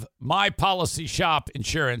 have My Policy Shop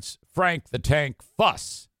Insurance, Frank the Tank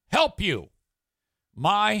Fuss, help you.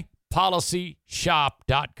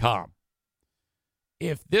 MyPolicyShop.com.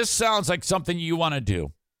 If this sounds like something you want to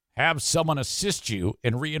do, have someone assist you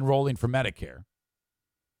in re-enrolling for Medicare,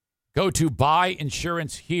 go to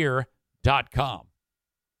buyinsurancehere.com.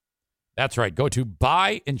 That's right. Go to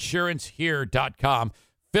buyinsurancehere.com,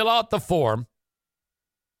 fill out the form,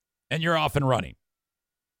 and you're off and running.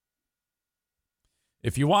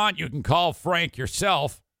 If you want, you can call Frank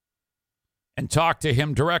yourself and talk to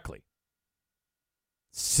him directly.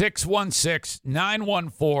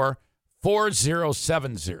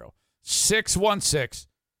 616-914-4070.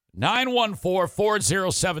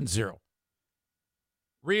 616-914-4070.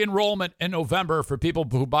 Re-enrollment in November for people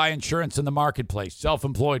who buy insurance in the marketplace,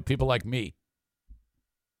 self-employed people like me.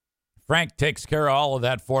 Frank takes care of all of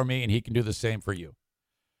that for me, and he can do the same for you.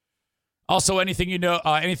 Also, anything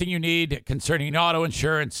you need concerning auto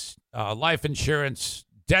insurance, life insurance,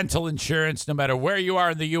 dental insurance, no matter where you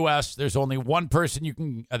are in the U.S., there's only one person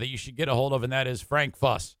that you should get a hold of, and that is Frank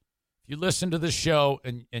Fuss. If you listen to this show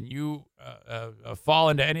and you fall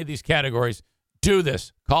into any of these categories, do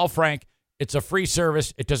this. Call Frank. It's a free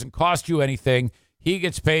service. It doesn't cost you anything. He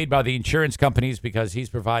gets paid by the insurance companies because he's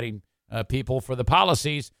providing people for the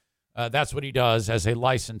policies. That's what he does as a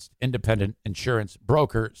licensed independent insurance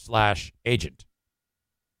broker/agent.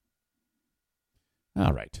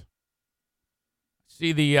 All right.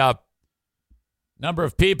 See, the number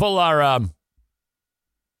of people are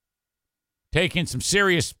taking some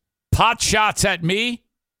serious pot shots at me.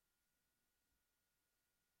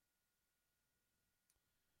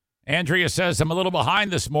 Andrea says, I'm a little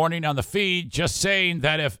behind this morning on the feed, just saying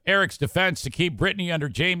that if Eric's defense to keep Britney under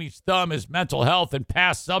Jamie's thumb is mental health and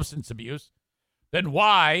past substance abuse, then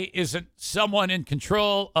why isn't someone in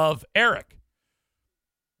control of Eric?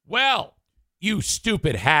 Well, you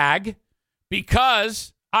stupid hag,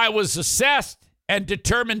 because I was assessed and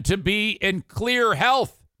determined to be in clear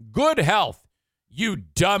health, good health, you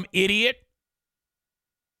dumb idiot.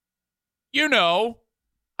 You know,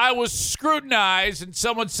 I was scrutinized and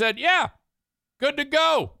someone said, yeah, good to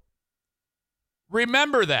go.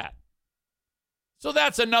 Remember that. So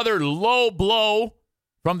that's another low blow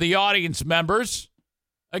from the audience members.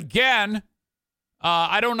 Again,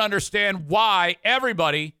 I don't understand why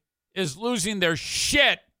everybody is losing their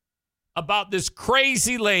shit about this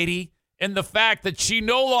crazy lady and the fact that she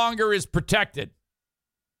no longer is protected.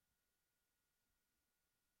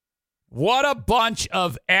 What a bunch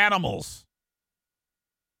of animals.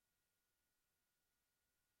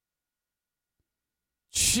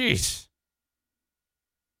 Jeez.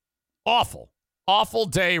 Awful. Awful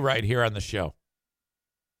day right here on the show.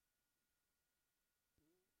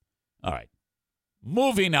 All right.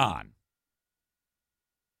 Moving on.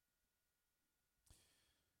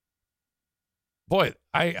 Boy,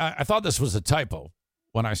 I thought this was a typo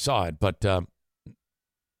when I saw it, but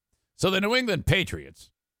so the New England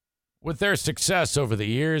Patriots, with their success over the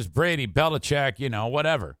years, Brady, Belichick, you know,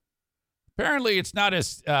 whatever. Apparently it's not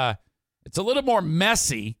as, it's a little more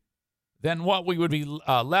messy than what we would be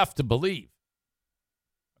left to believe.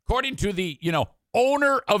 According to the,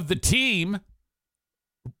 owner of the team,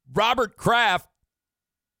 Robert Kraft,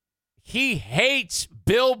 he hates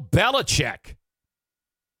Bill Belichick.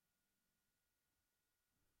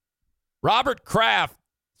 Robert Kraft,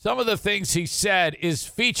 some of the things he said is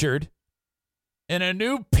featured in a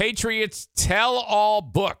new Patriots tell-all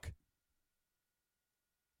book.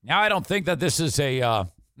 Now, I don't think that this is a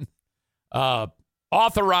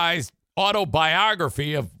authorized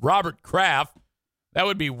autobiography of Robert Kraft. That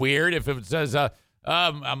would be weird if it says,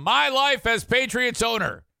 My Life as Patriots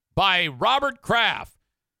Owner by Robert Kraft.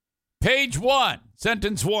 Page 1,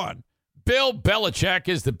 sentence 1. Bill Belichick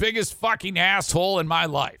is the biggest fucking asshole in my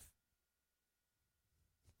life.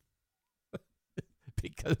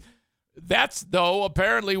 Because that's, though,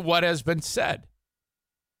 apparently what has been said.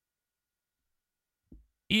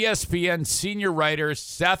 ESPN senior writer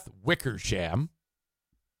Seth Wickersham,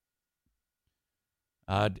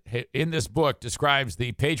 in this book, describes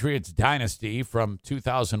the Patriots dynasty from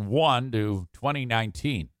 2001 to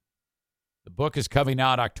 2019. The book is coming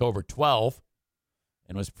out October 12th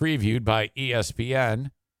and was previewed by ESPN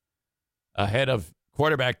ahead of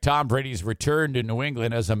quarterback Tom Brady's return to New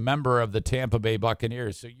England as a member of the Tampa Bay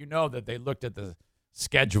Buccaneers. So you know that they looked at the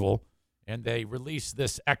schedule and they released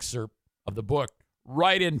this excerpt of the book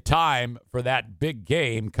right in time for that big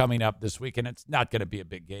game coming up this week. And it's not going to be a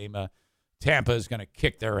big game. Tampa is going to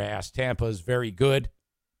kick their ass. Tampa is very good.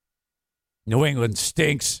 New England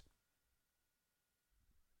stinks.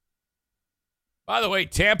 By the way,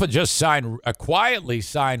 Tampa just quietly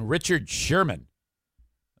signed Richard Sherman.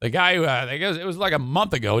 The guy who, I guess it was like a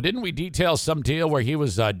month ago, didn't we detail some deal where he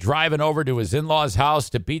was driving over to his in-laws' house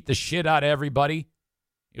to beat the shit out of everybody?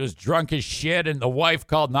 He was drunk as shit, and the wife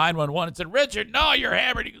called 911 and said, Richard, no, you're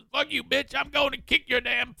hammered. He goes, fuck you, bitch. I'm going to kick your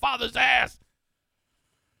damn father's ass.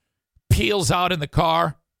 Peels out in the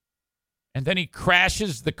car, and then he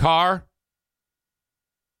crashes the car.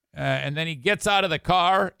 And then he gets out of the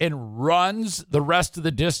car and runs the rest of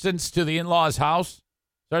the distance to the in-laws' house.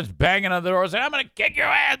 Starts banging on the door, saying, I'm going to kick your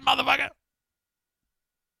ass, motherfucker.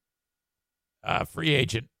 Free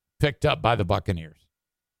agent picked up by the Buccaneers.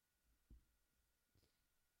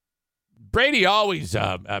 Brady always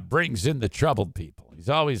brings in the troubled people. He's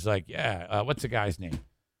always like, what's the guy's name?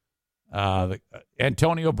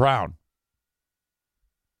 Antonio Brown.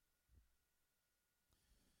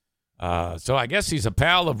 So I guess he's a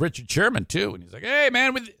pal of Richard Sherman, too. And he's like, hey,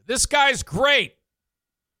 man, this guy's great.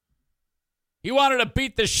 He wanted to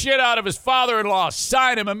beat the shit out of his father-in-law.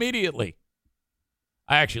 Sign him immediately.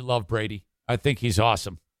 I actually love Brady. I think he's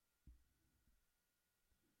awesome.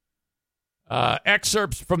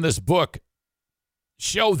 Excerpts from this book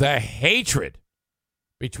show the hatred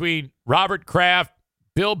between Robert Kraft,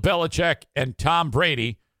 Bill Belichick, and Tom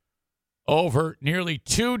Brady over nearly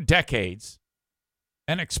 2 decades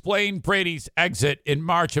and explain Brady's exit in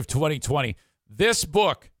March of 2020. This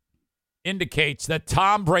book indicates that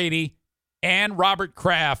Tom Brady and Robert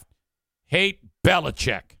Kraft hate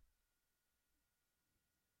Belichick.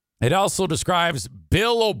 It also describes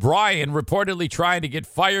Bill O'Brien reportedly trying to get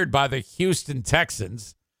fired by the Houston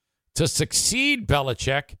Texans to succeed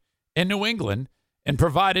Belichick in New England, and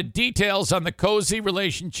provided details on the cozy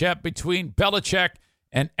relationship between Belichick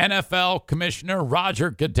and NFL Commissioner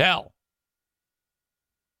Roger Goodell.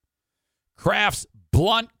 Kraft's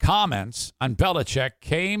blunt comments on Belichick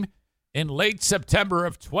came in late September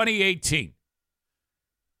of 2018.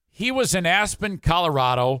 He was in Aspen,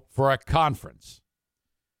 Colorado for a conference,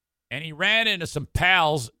 and he ran into some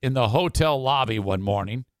pals in the hotel lobby one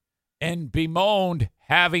morning and bemoaned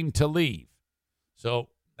having to leave. So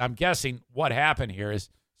I'm guessing what happened here is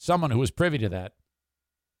someone who was privy to that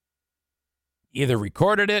either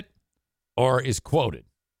recorded it or is quoted.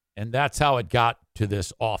 And that's how it got to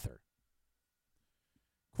this author.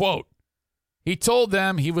 Quote, he told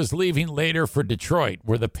them he was leaving later for Detroit,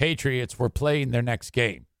 where the Patriots were playing their next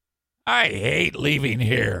game. I hate leaving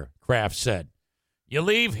here, Kraft said. You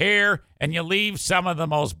leave here and you leave some of the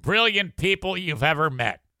most brilliant people you've ever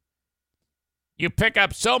met. You pick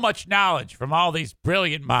up so much knowledge from all these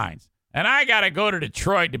brilliant minds. And I got to go to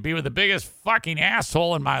Detroit to be with the biggest fucking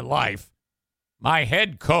asshole in my life, my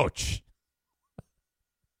head coach.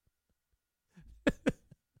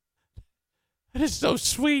 That is so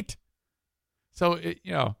sweet. So, if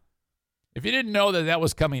you didn't know that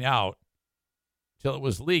was coming out till it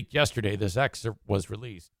was leaked yesterday, this excerpt was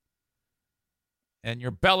released. And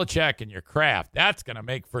your Belichick and your Kraft, that's going to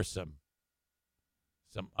make for some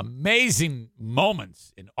amazing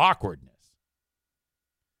moments in awkwardness.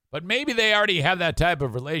 But maybe they already have that type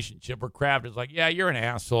of relationship where Kraft is like, yeah, you're an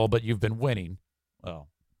asshole, but you've been winning. Well,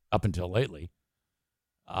 up until lately.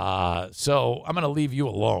 So I'm going to leave you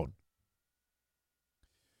alone.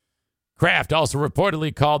 Kraft also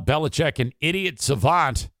reportedly called Belichick an idiot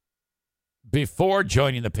savant before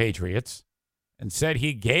joining the Patriots and said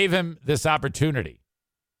he gave him this opportunity.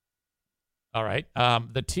 All right.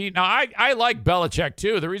 The team. Now, I like Belichick,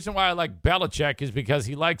 too. The reason why I like Belichick is because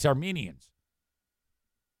he likes Armenians.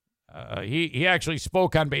 He actually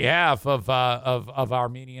spoke on behalf of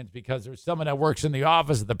Armenians because there's someone that works in the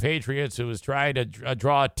office of the Patriots who is trying to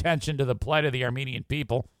draw attention to the plight of the Armenian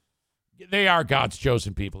people. They are God's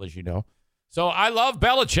chosen people, as you know. So I love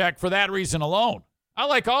Belichick for that reason alone. I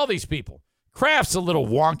like all these people. Kraft's a little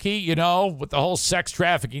wonky, with the whole sex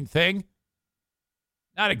trafficking thing.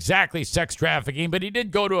 Not exactly sex trafficking, but he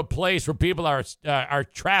did go to a place where people are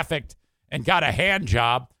trafficked and got a hand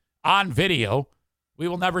job on video. We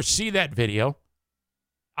will never see that video.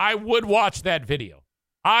 I would watch that video.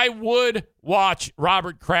 I would watch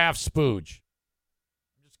Robert Kraft spooge.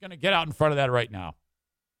 I'm just going to get out in front of that right now.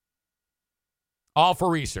 All for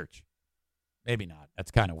research. Maybe not.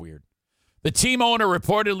 That's kind of weird. The team owner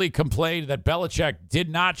reportedly complained that Belichick did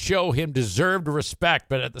not show him deserved respect,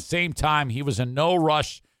 but at the same time, he was in no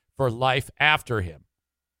rush for life after him.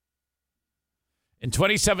 In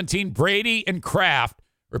 2017, Brady and Kraft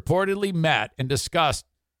reportedly met and discussed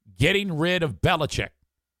getting rid of Belichick.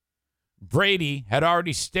 Brady had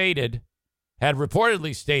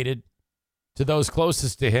reportedly stated to those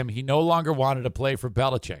closest to him he no longer wanted to play for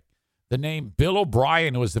Belichick. The name Bill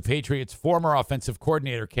O'Brien, who was the Patriots' former offensive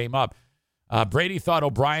coordinator, came up. Brady thought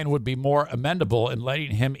O'Brien would be more amenable in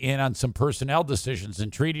letting him in on some personnel decisions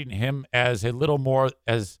and treating him as a little more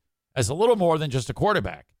than just a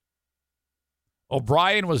quarterback.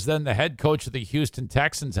 O'Brien was then the head coach of the Houston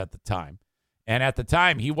Texans at the time. And at the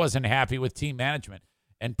time, he wasn't happy with team management.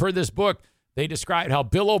 And per this book, they described how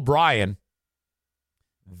Bill O'Brien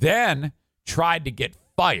then tried to get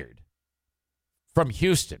fired from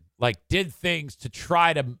Houston, did things to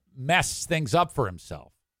try to mess things up for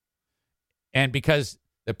himself. And because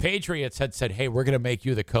the Patriots had said, hey, we're going to make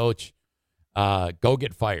you the coach, go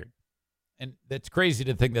get fired. And it's crazy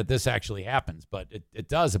to think that this actually happens, but it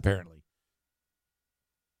does apparently.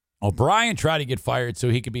 O'Brien tried to get fired so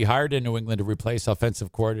he could be hired in New England to replace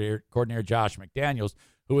offensive coordinator Josh McDaniels,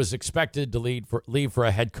 who was expected to leave for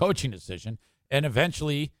a head coaching decision and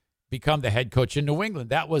eventually become the head coach in New England.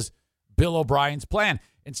 That was Bill O'Brien's plan.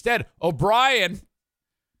 Instead, O'Brien,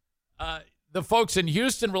 the folks in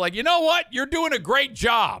Houston were like, you know what? You're doing a great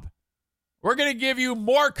job. We're going to give you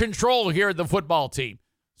more control here at the football team.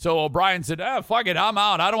 So O'Brien said, fuck it, I'm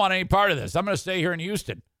out. I don't want any part of this. I'm going to stay here in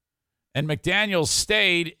Houston. And McDaniels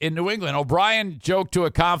stayed in New England. O'Brien joked to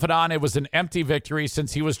a confidant it was an empty victory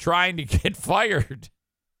since he was trying to get fired.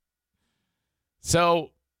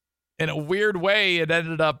 So in a weird way, it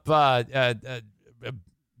ended up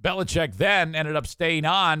Belichick then ended up staying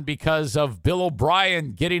on because of Bill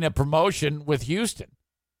O'Brien getting a promotion with Houston.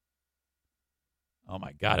 Oh,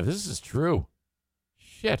 my God, if this is true.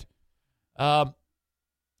 Shit.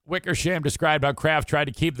 Wickersham described how Kraft tried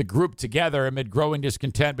to keep the group together amid growing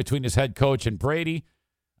discontent between his head coach and Brady.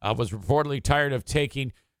 Was reportedly tired of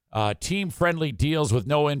taking team-friendly deals with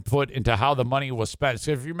no input into how the money was spent. So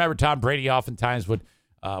if you remember, Tom Brady oftentimes would,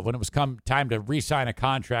 when it was time to re-sign a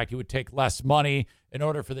contract, he would take less money in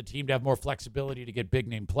order for the team to have more flexibility to get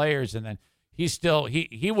big-name players. And then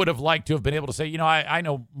he would have liked to have been able to say, I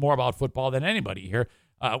know more about football than anybody here.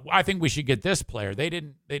 I think we should get this player. They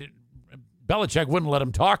didn't. Belichick wouldn't let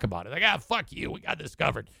him talk about it. Like, fuck you. We got this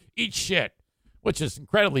covered. Eat shit, which is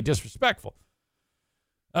incredibly disrespectful.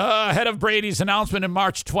 Ahead of Brady's announcement in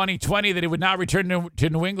March 2020 that he would not return to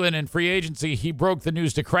New England in free agency, he broke the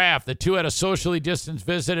news to Kraft. The two had a socially distanced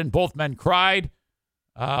visit, and both men cried.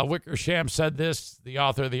 Wickersham said this, the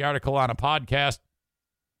author of the article, on a podcast.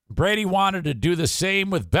 Brady wanted to do the same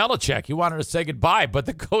with Belichick. He wanted to say goodbye, but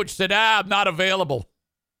the coach said, I'm not available.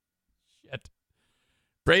 Shit.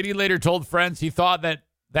 Brady later told friends he thought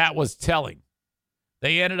that was telling.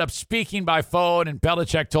 They ended up speaking by phone, and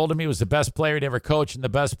Belichick told him he was the best player he'd ever coached and the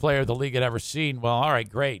best player the league had ever seen. Well, all right,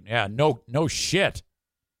 great. Yeah, no shit.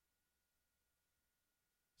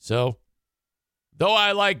 So, though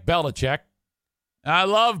I like Belichick, I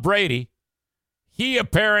love Brady, he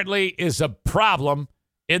apparently is a problem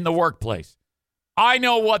in the workplace. I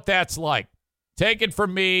know what that's like. Take it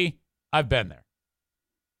from me. I've been there.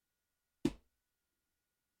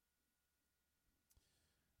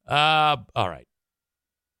 All right.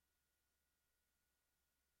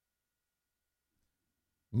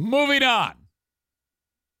 Moving on.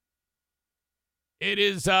 It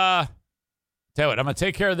is, tell you what, I'm going to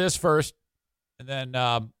take care of this first, and then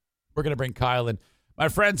we're going to bring Kyle in. My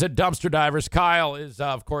friends at Dumpster Divers. Kyle is,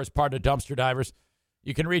 of course, part of Dumpster Divers.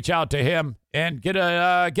 You can reach out to him and get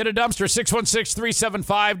a dumpster,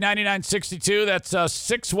 616-375-9962. That's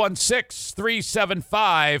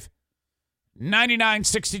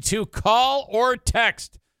 616-375-9962. Call or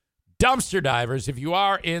text Dumpster Divers if you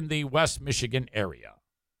are in the West Michigan area.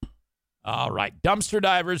 All right,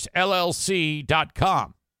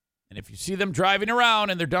 dumpsterdiversllc.com. And if you see them driving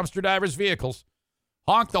around in their Dumpster Divers vehicles,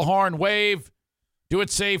 honk the horn, wave, do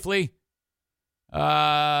it safely.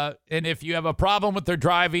 And if you have a problem with their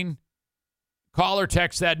driving, call or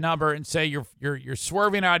text that number and say you're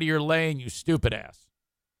swerving out of your lane, you stupid ass.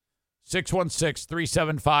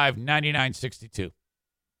 616-375-9962.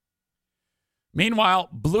 Meanwhile,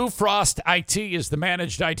 Blue Frost IT is the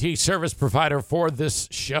managed IT service provider for this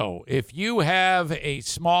show. If you have a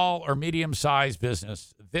small or medium-sized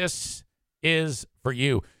business, this is for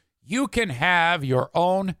you. You can have your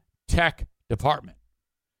own tech department.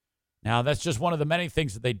 Now, that's just one of the many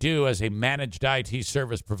things that they do as a managed IT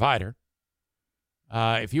service provider.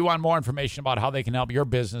 If you want more information about how they can help your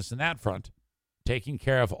business in that front, taking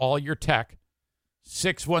care of all your tech,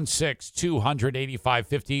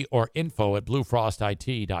 616-200-8550 or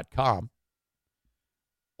info@bluefrostit.com.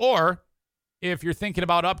 Or if you're thinking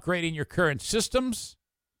about upgrading your current systems,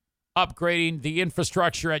 upgrading the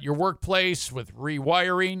infrastructure at your workplace with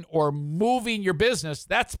rewiring or moving your business,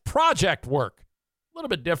 that's project work. A little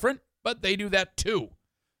bit different, but they do that too.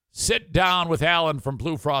 Sit down with Alan from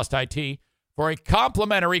Blue Frost IT for a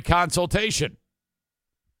complimentary consultation.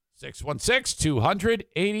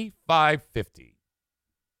 616-200-8550.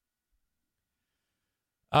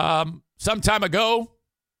 Some time ago,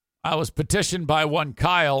 I was petitioned by one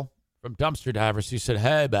Kyle from Dumpster Divers. He said,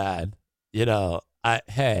 hey, man,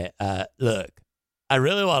 look, I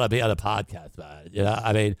really want to be on a podcast, man.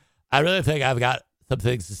 I really think I've got some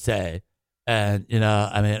things to say. And,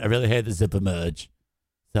 I really hate the zipper merge.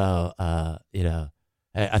 So, hey,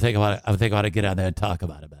 I think I want to get on there and talk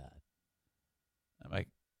about it, man. I'm like,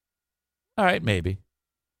 all right, maybe.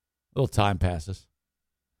 A little time passes.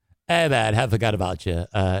 Hey, man, I forgot about you.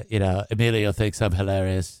 Emilio thinks I'm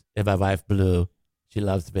hilarious. And my wife, Blue, she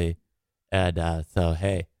loves me. And so,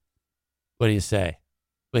 hey, what do you say?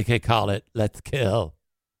 We can call it Let's Kill.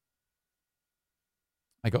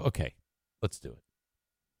 I go, okay, let's do it.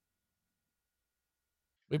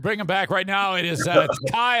 We bring him back right now. It is it's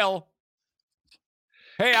Kyle.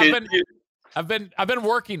 Hey, I've been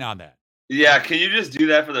working on that. Yeah, can you just do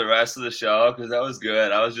that for the rest of the show? Because that was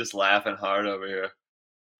good. I was just laughing hard over here.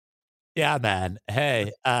 Yeah, man.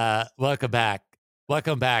 Hey, welcome back.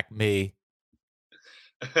 Welcome back, me.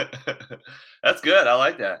 That's good. I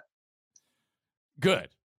like that. Good.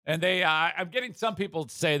 And I'm getting some people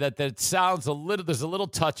to say that it sounds there's a little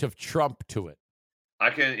touch of Trump to it. I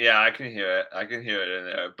can hear it. I can hear it in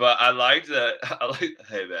there. But I like the I like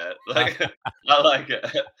hey man. Like I like it.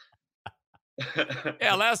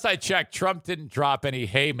 Yeah, last I checked, Trump didn't drop any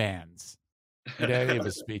hey mans in any of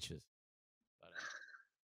his speeches.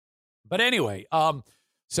 But anyway,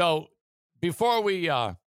 so before we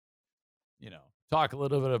talk a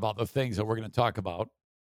little bit about the things that we're going to talk about,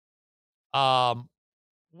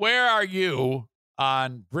 where are you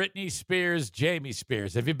on Britney Spears, Jamie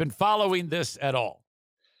Spears? Have you been following this at all?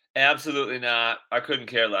 Absolutely not. I couldn't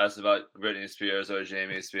care less about Britney Spears or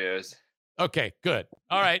Jamie Spears. Okay, good.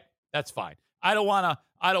 All right, that's fine. I don't want to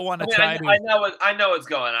I mean, try to. I know what's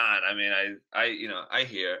going on. I mean, I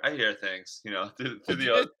hear things, through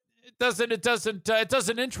the It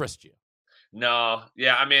doesn't interest you. No.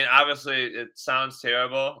 Yeah, I mean, obviously it sounds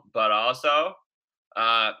terrible, but also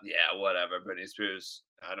yeah, whatever. Britney Spears,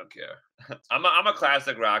 I don't care. I'm a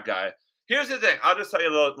classic rock guy. Here's the thing. I'll just tell you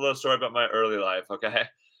a little story about my early life, okay?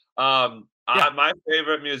 Yeah. My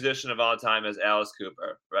favorite musician of all time is Alice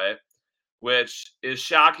Cooper, right? Which is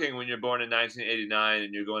shocking when you're born in 1989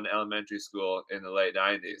 and you're going to elementary school in the late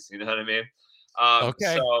 90s. You know what I mean?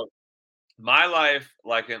 Okay. So my life,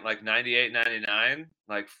 like in like 98, 99,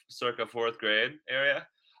 like circa fourth grade area,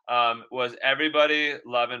 was everybody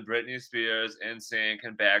loving Britney Spears, NSYNC,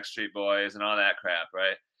 and Backstreet Boys and all that crap,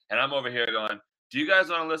 right? And I'm over here going, "Do you guys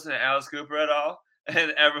want to listen to Alice Cooper at all?"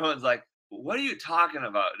 And everyone's like, "What are you talking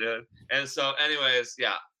about, dude?" And so, anyways,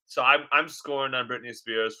 yeah. So I'm scoring on Britney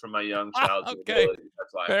Spears from my young childhood. Okay. Ability. That's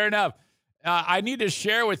why. Fair enough. I need to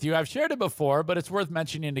share with you. I've shared it before, but it's worth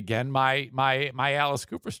mentioning again. My Alice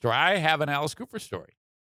Cooper story. I have an Alice Cooper story.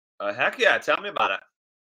 Heck yeah! Tell me about it.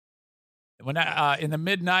 When in the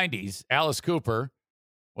mid '90s, Alice Cooper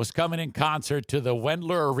was coming in concert to the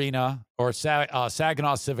Wendler Arena or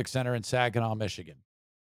Saginaw Civic Center in Saginaw, Michigan.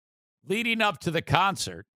 Leading up to the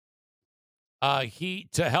concert,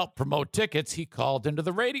 to help promote tickets, he called into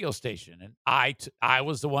the radio station, and I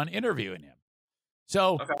was the one interviewing him.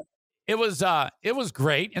 So. Okay. It was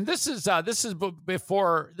great, and this is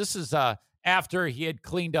after he had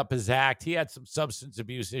cleaned up his act. He had some substance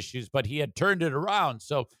abuse issues, but he had turned it around,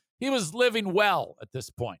 so he was living well at this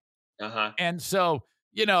point. And so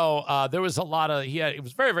there was a lot of it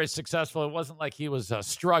was very, very successful. It wasn't like he was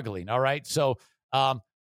struggling. All right, so I'm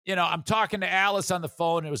talking to Alice on the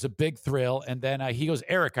phone. It was a big thrill, and then he goes,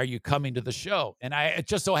 "Eric, are you coming to the show?" And it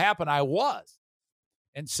just so happened I was.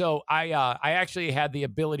 And so I actually had the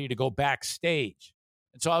ability to go backstage.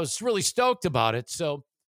 And so I was really stoked about it. So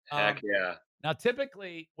heck yeah. Now,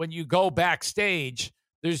 typically when you go backstage,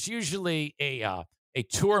 there's usually a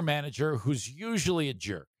tour manager who's usually a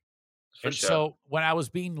jerk. For sure. So when I was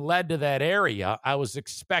being led to that area, I was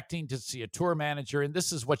expecting to see a tour manager. And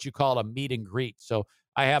this is what you call a meet and greet. So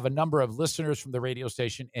I have a number of listeners from the radio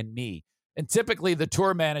station and me. And typically the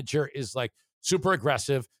tour manager is like super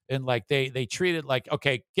aggressive. And like they treat it like,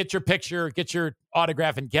 okay, get your picture, get your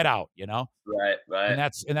autograph, and get out, Right. And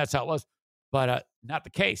that's how it was. But not the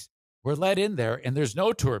case. We're let in there, and there's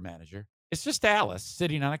no tour manager. It's just Alice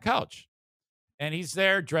sitting on a couch. And he's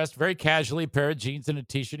there dressed very casually, pair of jeans and a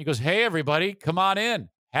T-shirt. He goes, "Hey, everybody, come on in.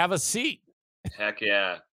 Have a seat." Heck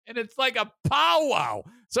yeah. And it's like a powwow.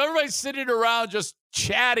 So everybody's sitting around just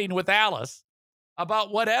chatting with Alice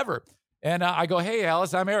about whatever. And I go, "Hey,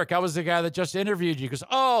 Alice, I'm Eric. I was the guy that just interviewed you." He goes,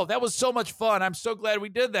 "Oh, that was so much fun. I'm so glad we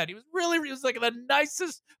did that." He was like the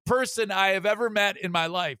nicest person I have ever met in my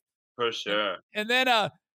life. For sure. And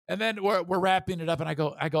then we're wrapping it up, and I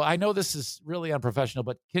go, "I know this is really unprofessional,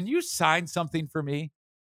 but can you sign something for me?"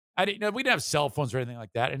 We didn't have cell phones or anything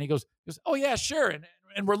like that. And he goes, "Oh yeah, sure."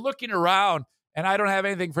 And we're looking around, and I don't have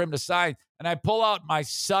anything for him to sign. And I pull out my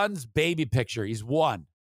son's baby picture. He's 1.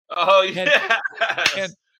 Oh yeah.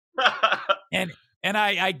 And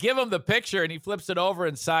I give him the picture, and he flips it over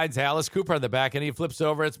and signs Alice Cooper on the back, and he flips it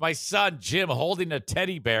over. It's my son, Jim, holding a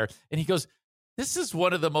teddy bear. And he goes, "This is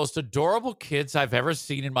one of the most adorable kids I've ever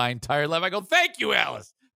seen in my entire life." I go, "Thank you,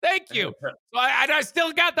 Alice. Thank you." So I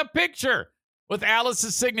still got the picture with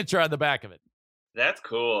Alice's signature on the back of it. That's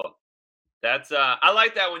cool. That's I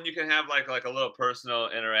like that when you can have like a little personal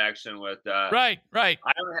interaction with Right.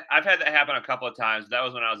 I've had that happen a couple of times. That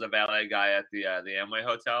was when I was a valet guy at the Amway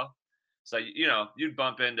Hotel. So you'd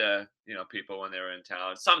bump into people when they were in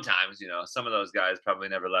town. Sometimes some of those guys probably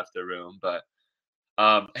never left their room. But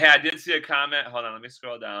hey, I did see a comment. Hold on, let me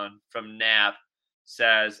scroll down. From Nap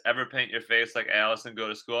says, "Ever paint your face like Alice and go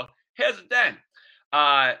to school?" Here's the thing.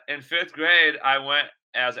 In 5th grade, I went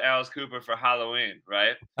as Alice Cooper for Halloween,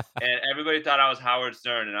 right? And everybody thought I was Howard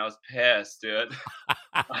Stern, and I was pissed, dude.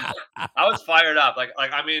 I was fired up. Like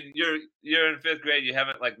I mean, you're in 5th grade, you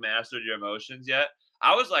haven't like mastered your emotions yet.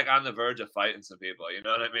 I was like on the verge of fighting some people. You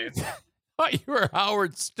know what I mean? Thought you were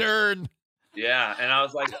Howard Stern. Yeah, and I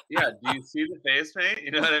was like, "Yeah, do you see the face paint?"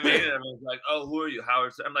 You know what I mean? And everyone's like, "Oh, who are you,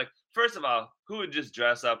 Howard Stern?" I'm like, first of all, who would just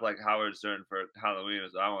dress up like Howard Stern for Halloween?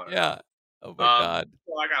 Is what I want to know. Yeah. Oh my God.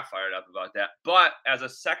 So I got fired up about that. But as a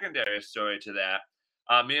secondary story to that,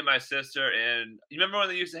 me and my sister you remember when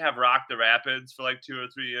they used to have Rock the Rapids for like 2 or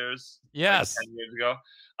 3 years? Yes. Like 10 years ago.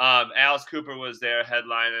 Alice Cooper was there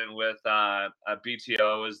headlining with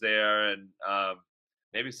BTO was there and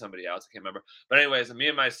maybe somebody else. I can't remember. But anyways, me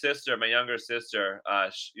and my sister, my younger sister,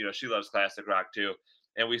 she loves classic rock too.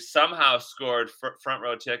 And we somehow scored front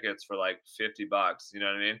row tickets for like $50. You know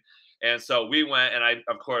what I mean? And so we went, and I,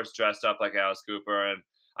 of course, dressed up like Alice Cooper. And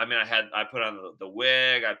I mean, I put on the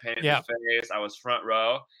wig, I painted the face, I was front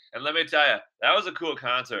row. And let me tell you, that was a cool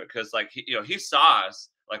concert because, like, he saw us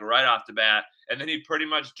like right off the bat, and then he pretty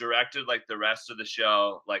much directed like the rest of the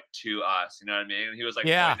show like to us. You know what I mean? And he was like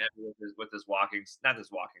pointing at me with his not this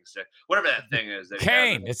walking stick, whatever that thing is. That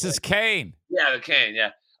cane. It's his cane. Yeah, the cane.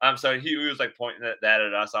 Yeah. So he was like pointing that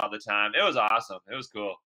at us all the time. It was awesome. It was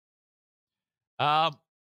cool.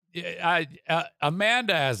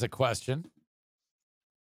 Amanda has a question.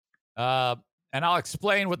 And I'll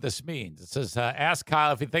explain what this means. It says, ask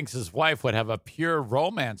Kyle if he thinks his wife would have a pure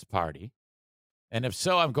romance party. And if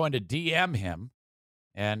so, I'm going to DM him.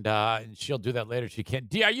 And she'll do that later. She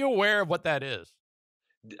can't. Are you aware of what that is?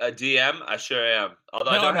 A DM? I sure am.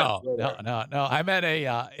 Although No. I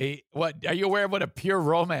meant what? Are you aware of what a pure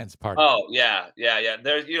romance party? Oh, yeah.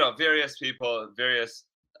 There's, various people, various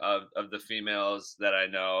of the females that I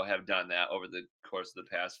know have done that over the course of the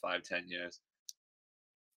past 5-10 years.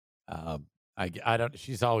 I don't.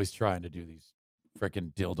 She's always trying to do these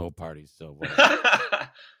freaking dildo parties. So whatever.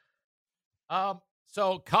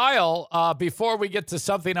 So Kyle, before we get to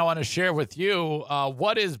something I want to share with you,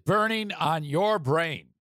 what is burning on your brain?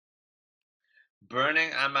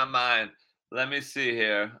 Burning on my mind. Let me see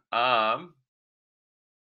here. I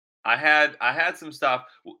had some stuff.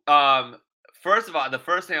 First of all, the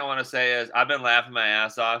first thing I want to say is I've been laughing my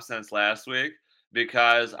ass off since last week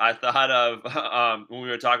because I thought of when we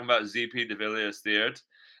were talking about ZP de Villiers Theatre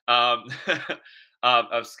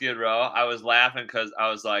of Skid Row. I was laughing because I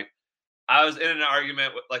was like, I was in an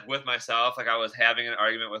argument with myself. Like I was having an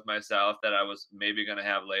argument with myself that I was maybe going to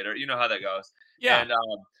have later. You know how that goes. Yeah. And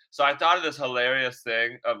so I thought of this hilarious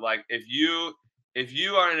thing of like, if you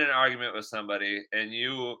are in an argument with somebody and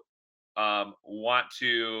you want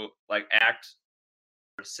to like act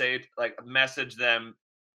or say, like message them,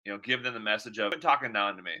 give them the message of quit talking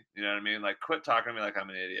down to me. You know what I mean? Like quit talking to me like I'm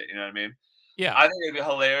an idiot. You know what I mean? Yeah. I think it'd be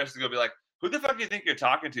hilarious to go be like, who the fuck do you think you're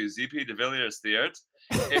talking to? ZP de Villiers Theatre?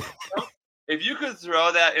 If you could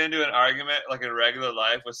throw that into an argument like in regular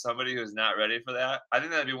life with somebody who's not ready for that, I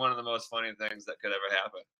think that'd be one of the most funny things that could ever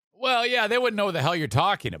happen. Well, yeah, they wouldn't know what the hell you're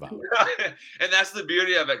talking about. And that's the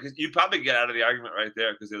beauty of it, because you probably get out of the argument right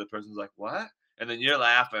there because the other person's like, what? And then you're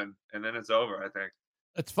laughing, and then it's over, I think.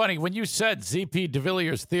 It's funny, when you said ZP de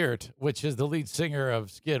Villiers Theatre, which is the lead singer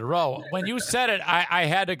of Skid Row, when you said it, I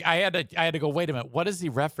had to go, wait a minute, what is he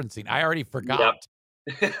referencing? I already forgot. Yep.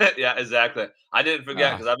 Yeah, exactly. I didn't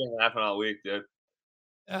forget because I've been laughing all week, dude.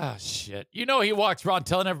 Oh, shit. He walks around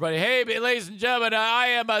telling everybody, hey, ladies and gentlemen, I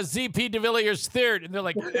am a ZP de Villiers Theatre. And they're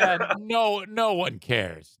like, no one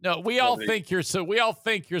cares. No, we all think you're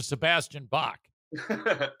Sebastian Bach.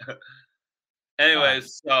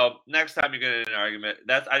 Anyways, so next time you get in an argument,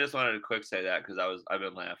 I just wanted to quick say that because I've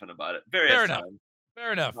been laughing about it. Fair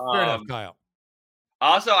enough, Kyle.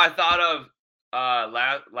 Also, I thought of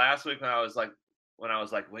last week when I was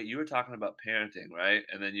like, wait, you were talking about parenting, right?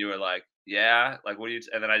 And then you were like, yeah, like what do you?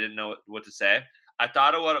 And then I didn't know what to say. I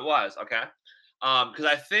thought of what it was, okay? Because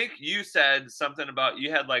I think you said something about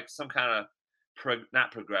you had like some kind of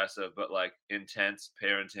not progressive, but like intense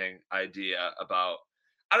parenting idea about.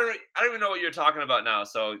 I don't even know what you're talking about now,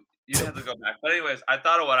 so you have to go back. But anyways, I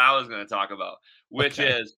thought of what I was going to talk about, which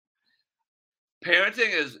is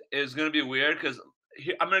parenting is going to be weird because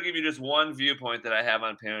I'm going to give you just one viewpoint that I have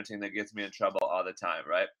on parenting that gets me in trouble all the time,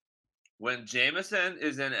 right? When Jameson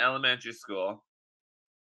is in elementary school,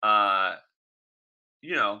 when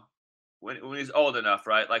he's old enough,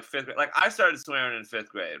 right? Like 5th grade, like I started swearing in 5th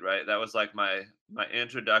grade, right? That was like my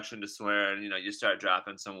introduction to swearing. You start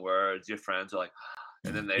dropping some words. Your friends are like,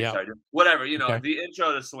 and then they start whatever, the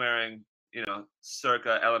intro to swearing,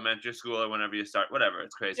 circa elementary school or whenever you start, whatever.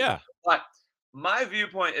 It's crazy. Yeah. But my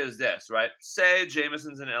viewpoint is this, right? Say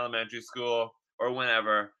Jameson's in elementary school or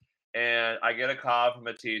whenever, and I get a call from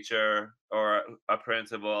a teacher or a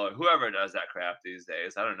principal or whoever does that crap these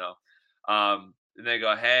days. I don't know. And they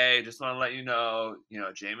go, hey, just want to let you know,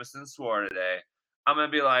 Jameson swore today. I'm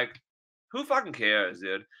gonna be like, who fucking cares,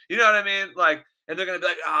 dude? You know what I mean? Like, and they're gonna be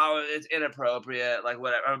like, oh, it's inappropriate, like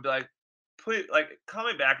whatever. I'm gonna be like, please, like, call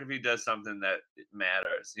me back if he does something that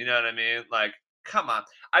matters. You know what I mean? Like, come on.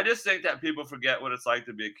 I just think that people forget what it's like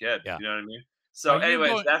to be a kid. Yeah. You know what I mean? So, Are you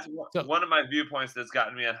anyways, going? that's So one of my viewpoints that's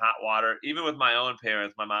gotten me in hot water. Even with my own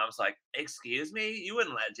parents, my mom's like, "Excuse me, you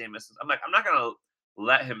wouldn't let Jameson." I'm like, I'm not gonna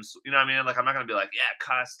let him. You know what I mean? Like, I'm not gonna be like, "Yeah,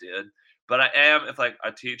 cuss, dude." But I am. If like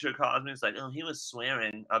a teacher calls me, it's like, "Oh, he was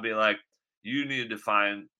swearing." I'll be like, "You need to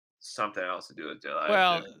find something else to do with your life, dude.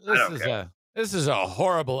 well, I this don't is care." a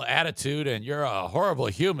horrible attitude, and you're a horrible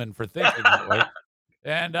human for thinking that way.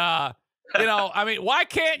 And I mean, why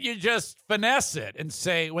can't you just finesse it and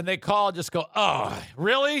say when they call, just go, "Oh,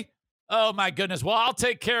 really? Oh my goodness. Well, I'll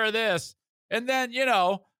take care of this." And then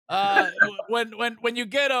when you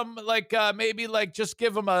get them, like maybe like just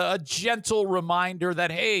give them a gentle reminder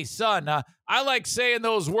that, hey, son, I like saying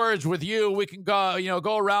those words with you. We can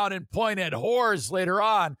go around and point at whores later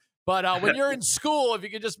on. But when you're in school, if you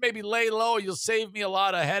could just maybe lay low, you'll save me a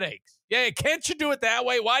lot of headaches. Yeah, can't you do it that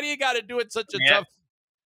way? Why do you got to do it such a Can't tough?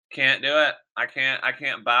 can't do it. I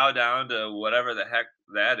can't bow down to whatever the heck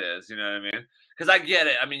that is. You know what I mean? Because I get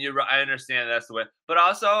it. I mean, I understand that's the way. But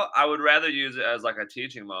also, I would rather use it as like a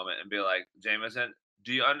teaching moment and be like, Jameson,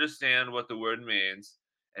 do you understand what the word means?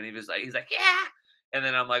 And he's like, yeah. And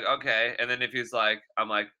then I'm like, okay. And then if he's like, I'm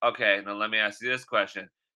like, okay. Now let me ask you this question: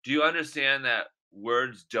 do you understand that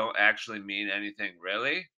words don't actually mean anything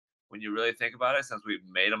really when you really think about it? Since we've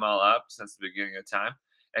made them all up since the beginning of time.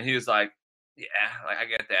 And he was like, yeah, like I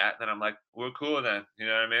get that. Then I'm like, we're cool then. You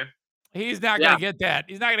know what I mean? He's not going Yeah. to get that.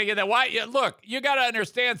 He's not going to get that. Why? Look, you got to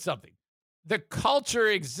understand something. The culture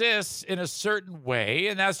exists in a certain way,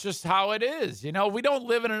 and that's just how it is. We don't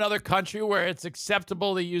live in another country where it's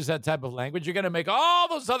acceptable to use that type of language. You're going to make all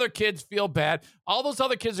those other kids feel bad. All those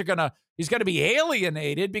other kids he's going to be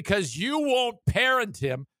alienated because you won't parent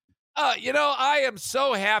him. I am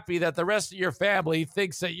so happy that the rest of your family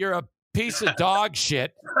thinks that you're a piece of dog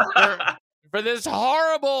shit for this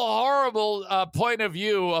horrible, horrible point of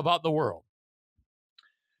view about the world.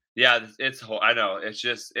 Yeah, I know. It's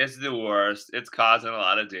the worst. It's causing a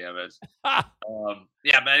lot of damage.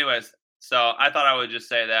 Yeah, but anyways, so I thought I would just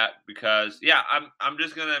say that because yeah, I'm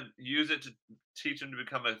just gonna use it to teach him to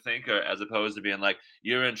become a thinker as opposed to being like,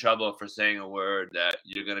 you're in trouble for saying a word that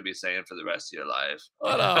you're gonna be saying for the rest of your life.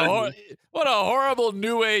 What a horrible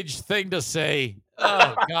new age thing to say.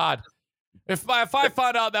 Oh God. If I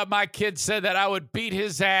found out that my kid said that, I would beat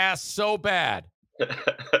his ass so bad.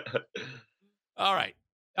 All right.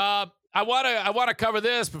 I want to cover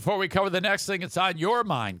this before we cover the next thing that's on your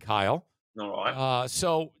mind, Kyle. All right.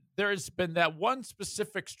 So there's been that one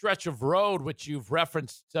specific stretch of road which you've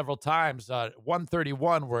referenced several times,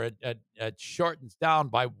 131, where it shortens down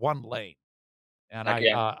by one lane, and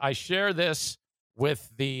I share this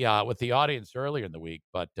with the audience earlier in the week,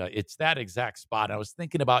 but it's that exact spot. I was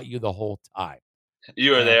thinking about you the whole time.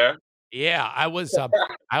 You were there? Yeah, I was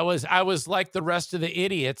like the rest of the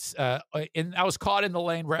idiots, and I was caught in the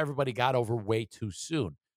lane where everybody got over way too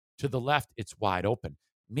soon. To the left, it's wide open.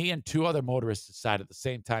 Me and two other motorists decide at the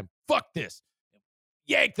same time, fuck this.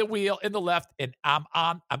 Yank the wheel in the left, and I'm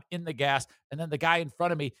in the gas. And then the guy in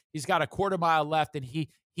front of me, he's got a quarter mile left, and he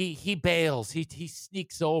bails. He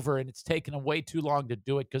sneaks over, and it's taken him way too long to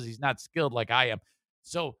do it because he's not skilled like I am.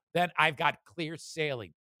 So then I've got clear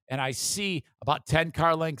sailing. And I see about 10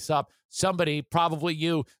 car lengths up, somebody, probably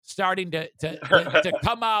you, starting to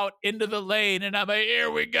come out into the lane. And I'm like,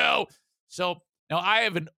 here we go. So now I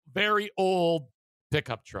have a very old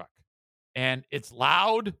pickup truck, and it's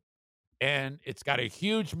loud, and it's got a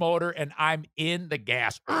huge motor, and I'm in the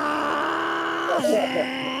gas.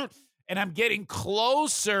 And I'm getting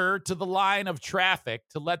closer to the line of traffic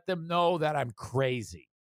to let them know that I'm crazy.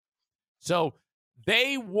 So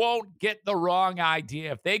they won't get the wrong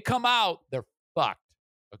idea. If they come out, they're fucked.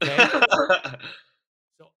 Okay?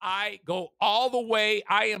 So I go all the way.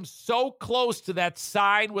 I am so close to that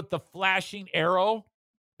sign with the flashing arrow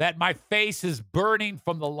that my face is burning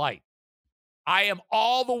from the light. I am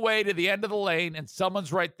all the way to the end of the lane, and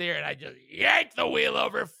someone's right there, and I just yank the wheel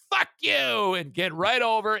over. Fuck you, and get right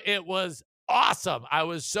over. It was awesome. I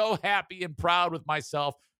was so happy and proud with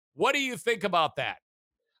myself. What do you think about that?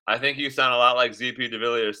 I think you sound a lot like ZP de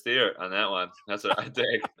Villiers Theatre on that one. That's what I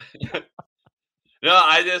think. No,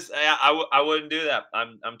 I wouldn't do that.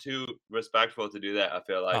 I'm too respectful to do that. I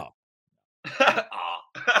feel like. Oh.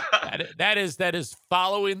 that is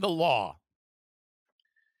following the law.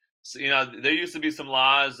 So, there used to be some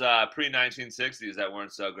laws pre-1960s that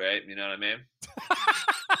weren't so great. You know what I mean?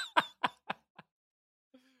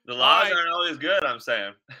 The laws aren't always good, I'm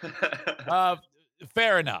saying.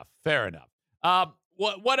 Fair enough.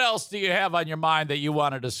 What else do you have on your mind that you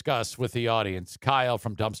want to discuss with the audience, Kyle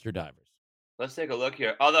from Dumpster Divers? Let's take a look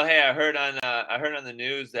here. Although, hey, I heard on the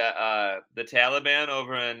news that the Taliban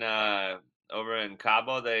over in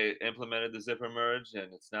Kabul, they implemented the zipper merge,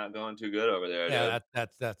 and it's not going too good over there. Yeah, Dude.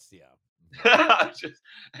 that's yeah. Just,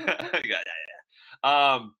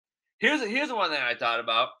 yeah. Here's one thing I thought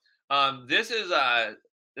about. This is a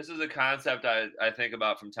concept I think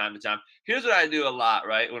about from time to time. Here's what I do a lot,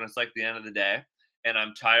 right? When it's like the end of the day and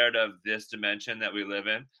I'm tired of this dimension that we live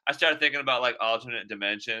in, I started thinking about like alternate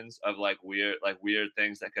dimensions of like weird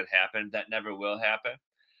things that could happen that never will happen.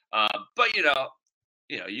 But you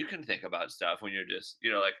can think about stuff when you're just,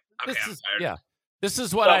 like, okay, I'm tired. Yeah. This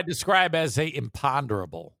is what I describe as a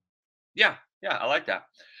imponderable. Yeah, I like that.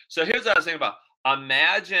 So here's what I was thinking about.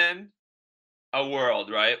 Imagine a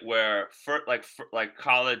world, right, where like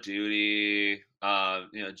Call of Duty,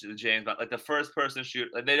 the James Bond, like the first person shoot,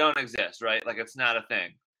 like they don't exist, right? Like it's not a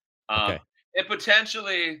thing. Okay. It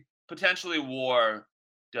potentially war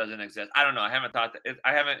doesn't exist. I don't know. I haven't thought that.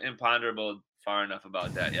 I haven't imponderable far enough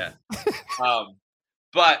about that yet.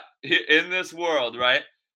 But in this world, right,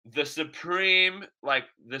 the supreme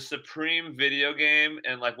video game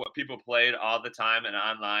and like what people played all the time and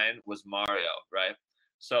online was Mario, right?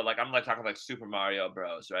 So like I'm like talking like Super Mario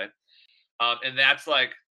Bros, right? And that's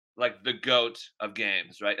like the GOAT of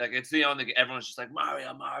games, right? Like it's the only everyone's just like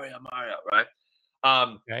Mario, right?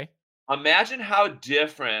 Okay. Imagine how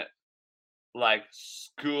different like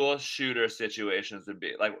school shooter situations would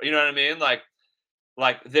be. Like, you know what I mean? Like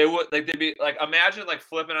they'd be like, imagine like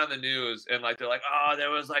flipping on the news and like they're like, oh,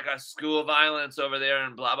 there was like a school violence over there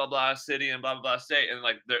in blah blah blah city and blah blah blah state, and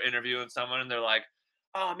like they're interviewing someone and they're like,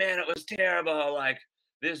 oh man, it was terrible. Like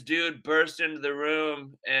this dude burst into the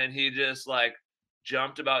room and he just like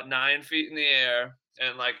jumped about 9 feet in the air,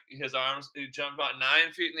 and like he jumped about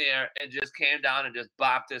 9 feet in the air and just came down and just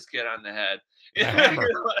bopped this kid on the head. The hammer.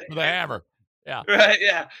 With a hammer. Yeah. Right.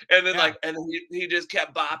 Yeah. And then he just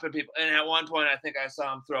kept bopping people. And at one point, I think I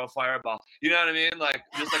saw him throw a fireball. You know what I mean? Like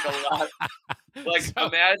just like a lot. Like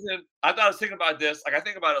imagine. I was thinking about this. Like I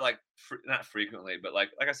think about it like not frequently, but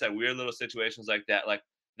like I said, weird little situations like that. Like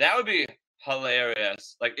that would be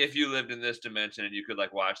hilarious. Like if you lived in this dimension and you could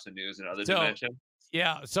like watch the news in other dimension.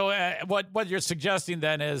 Yeah. So what you're suggesting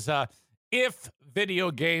then is if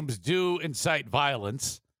video games do incite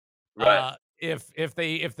violence, right. If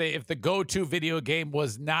the go-to video game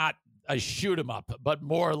was not a shoot 'em up, but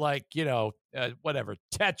more like whatever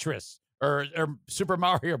Tetris or Super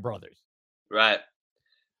Mario Brothers, right?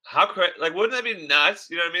 How crazy! Like, wouldn't that be nuts?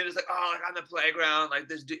 You know what I mean? It's like, oh, like on the playground, like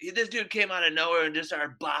this dude came out of nowhere and just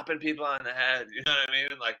started bopping people on the head. You know what I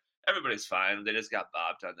mean? And like everybody's fine; they just got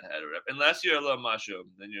bopped on the head or whatever. Unless you're a little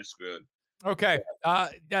mushroom, then you're screwed. Okay.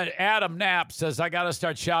 Adam Knapp says I got to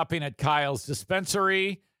start shopping at Kyle's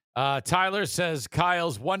dispensary. Tyler says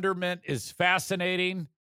Kyle's wonderment is fascinating.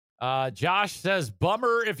 Josh says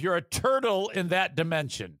bummer if you're a turtle in that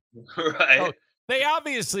dimension. Right. So they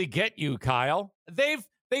obviously get you, Kyle. They've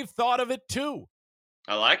thought of it too.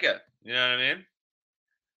 I like it. You know what I mean?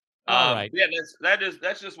 All right. Yeah,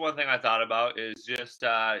 that's just one thing I thought about is just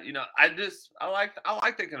I like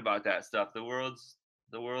thinking about that stuff. The world's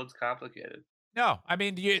complicated. No, I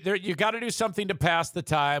mean, you got to do something to pass the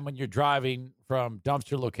time when you're driving from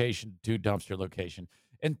dumpster location to dumpster location.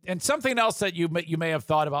 And something else that you may have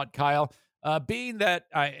thought about, Kyle, being that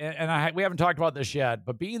we haven't talked about this yet,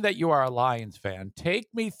 but being that you are a Lions fan, take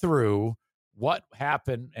me through what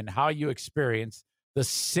happened and how you experienced the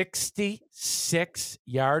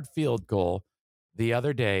 66-yard field goal the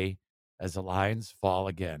other day as the Lions fall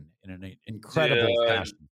again in an incredible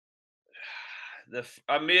fashion.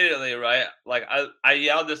 Immediately, right? Like I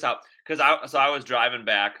yelled this out because I was driving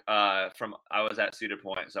back I was at Cedar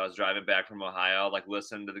Point, so I was driving back from Ohio, like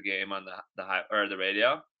listening to the game on the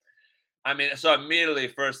radio. I mean, so immediately,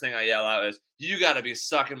 first thing I yell out is, "You got to be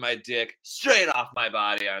sucking my dick straight off my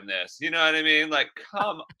body on this." You know what I mean? Like,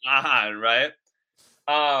 come on, right?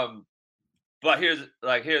 But here's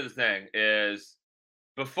the thing is,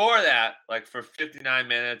 before that, like for 59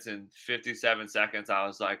 minutes and 57 seconds, I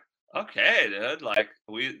was like, okay, dude, like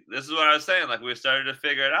this is what I was saying. Like we started to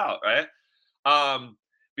figure it out, right? But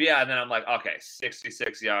yeah, and then I'm like, okay,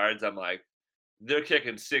 66 yards. I'm like, they're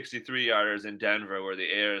kicking 63-yarders in Denver where the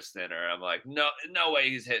air is thinner. I'm like, no way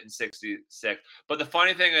he's hitting 66. But the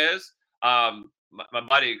funny thing is, my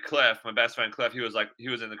buddy Cliff, my best friend Cliff, he was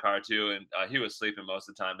in the car too, and he was sleeping most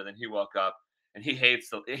of the time. But then he woke up and he hates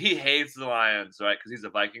the Lions, right? Because he's a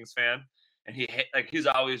Vikings fan, and he's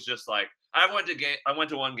always just like, I went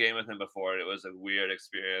to one game with him before, and it was a weird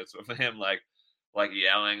experience with him, like like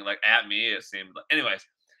yelling like at me. It seemed. Anyways,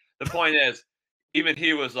 the point is, even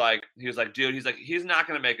he was like, dude, he's not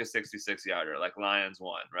gonna make a 66-yarder. Like Lions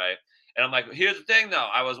won, right? And I'm like, here's the thing though.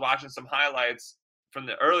 I was watching some highlights from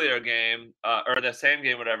the earlier game, or the same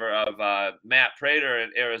game, whatever, of Matt Prater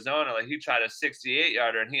in Arizona. Like he tried a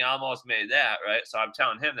 68-yarder and he almost made that, right? So I'm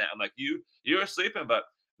telling him that. I'm like, you were sleeping, but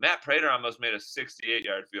Matt Prater almost made a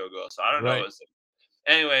 68-yard field goal. So I don't know.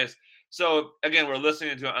 Anyways, so again, we're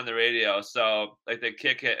listening to it on the radio. So like they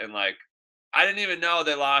kick it and like I didn't even know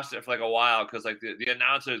they lost it for like a while because like the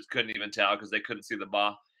announcers couldn't even tell because they couldn't see the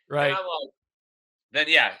ball. Right. And I'm like, then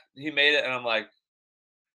yeah, he made it, and I'm like,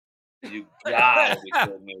 you gotta be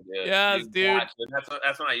kidding me, dude. Yes, dude.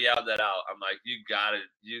 That's when I yelled that out. I'm like,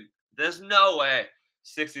 there's no way.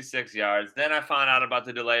 66 yards. Then I found out about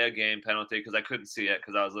the delay of game penalty because I couldn't see it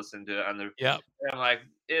because I was listening to it on the. Yep. I'm like,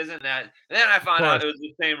 isn't that? And then I found out it was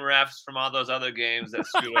the same refs from all those other games that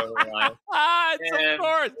screwed over the line. Of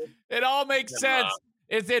course, it all makes sense.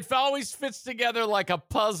 It always fits together like a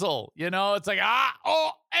puzzle. You know, it's like no,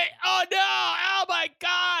 oh my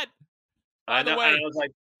God. I know. And I was like,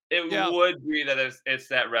 it would be that it's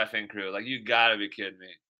that reffing crew. Like, you gotta be kidding me.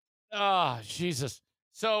 Oh, Jesus.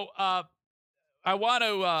 So I want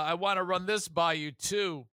to run this by you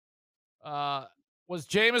too. Was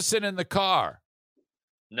Jameson in the car?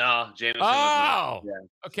 No, Jameson was not.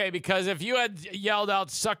 Okay, because if you had yelled out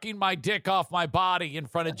 "sucking my dick off my body" in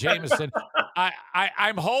front of Jameson,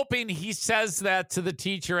 I'm hoping he says that to the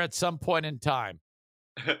teacher at some point in time.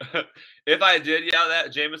 If I did yell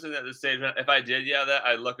that, Jameson at the stage, if I did yell that,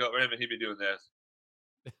 I'd look over him and he'd be doing this.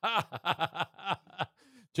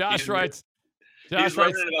 Josh writes.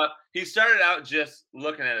 He started out just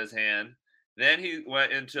looking at his hand. Then he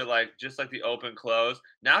went into just the open close.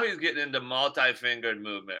 Now he's getting into multi-fingered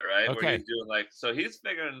movement, right? Okay. Where he's doing so he's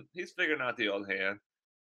figuring out the old hand.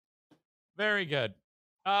 Very good.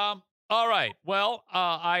 All right. Well,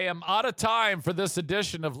 I am out of time for this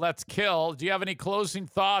edition of Let's Kill. Do you have any closing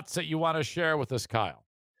thoughts that you want to share with us, Kyle?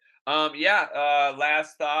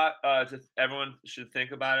 Last thought, just everyone should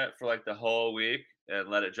think about it for the whole week and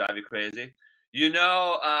let it drive you crazy. You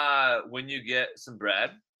know, when you get some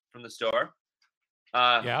bread from the store,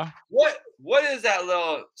 what is that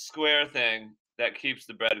little square thing that keeps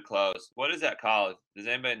the bread closed? What is that called? Does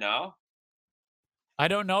anybody know? I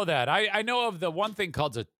don't know that. I know of the one thing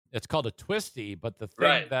it's called a twisty, but the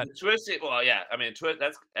thing that the twisty. Well, yeah, I mean,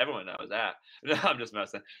 that's everyone knows that. No, I'm just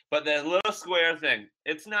messing. But the little square thing,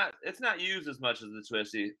 it's not used as much as the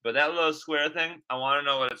twisty. But that little square thing, I want to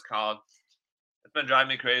know what it's called. It's been driving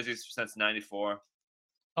me crazy since '94.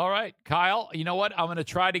 All right, Kyle, you know what? I'm going to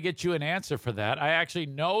try to get you an answer for that. I actually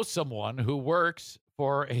know someone who works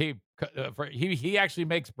for he actually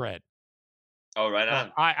makes bread. Oh, right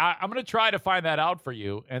on. I'm going to try to find that out for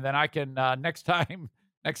you, and then I can next time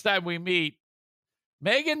we meet.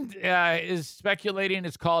 Megan is speculating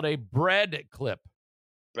it's called a bread clip.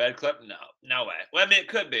 Bread clip? No way. Well, I mean, it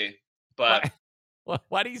could be, but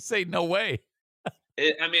why do you say no way?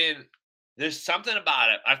 There's something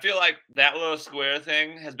about it. I feel like that little square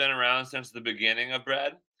thing has been around since the beginning of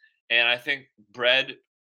bread, and I think bread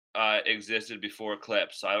existed before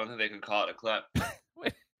clips, so I don't think they could call it a clip.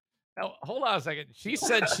 Wait, now, hold on a second. She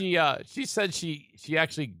said she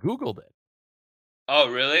actually Googled it. Oh,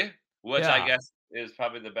 really? Which I guess is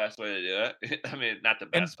probably the best way to do it. I mean, not the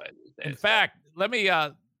best way. In fact, let me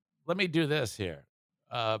do this here.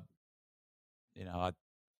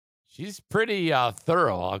 She's pretty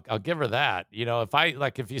thorough. I'll give her that. You know,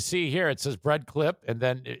 if you see here, it says bread clip, and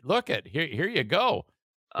then look at here you go.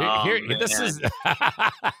 This is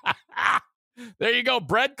there you go,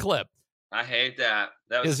 bread clip. I hate that.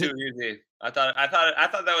 That was too easy. I thought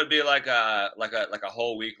that would be like a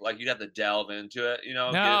whole week. Like you'd have to delve into it, you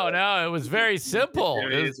know. No, it was very simple.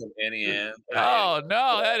 Oh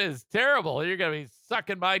no, that is terrible. You're gonna be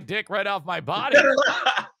sucking my dick right off my body.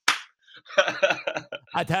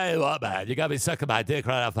 I tell you what, man, you gotta be sucking my dick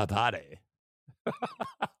right off my body.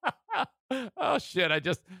 Oh shit! I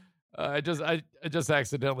just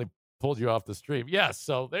accidentally pulled you off the stream. Yes,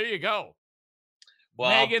 so there you go.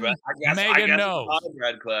 Well, Megan knows.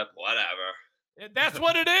 Bread clip, whatever. That's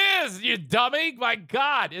what it is, you dummy! My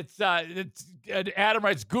God, it's Adam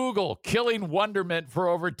writes Google killing wonderment for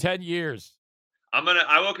over 10 years.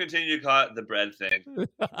 I will continue to call it the bread thing.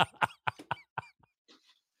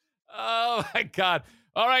 Oh my God!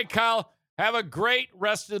 All right, Kyle. Have a great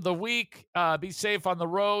rest of the week. Be safe on the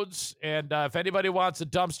roads. And if anybody wants a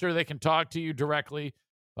dumpster, they can talk to you directly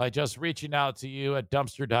by just reaching out to you at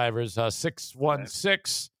Dumpster Divers,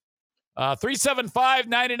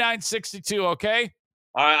 616-375-9962, okay?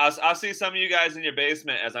 All right, I'll see some of you guys in your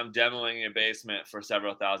basement as I'm demoing your basement for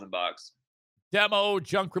several $1,000s. Demo,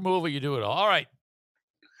 junk removal, you do it all. All right.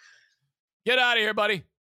 Get out of here, buddy.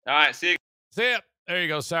 All right, see you. See ya. There you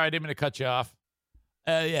go. Sorry, I didn't mean to cut you off.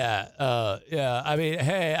 Yeah. I mean,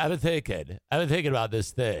 hey, I've been thinking about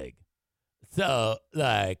this thing. So,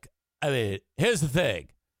 like, I mean, here's the thing.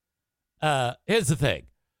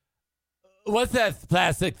 What's that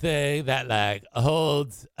plastic thing that, like,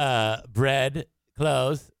 holds bread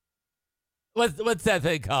close? What's that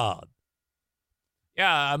thing called?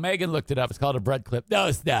 Yeah, Megan looked it up. It's called a bread clip. No,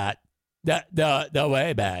 it's not. No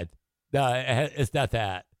way, man. No, it's not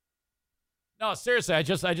that. No, seriously, I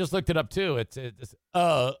just looked it up too. It's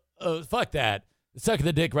fuck that. It's sucking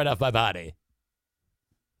the dick right off my body.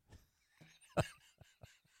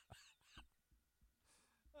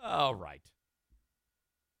 All right.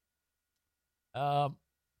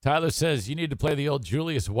 Tyler says you need to play the old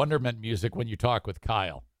Julius Wonderment music when you talk with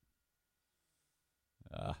Kyle.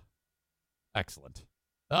 Excellent.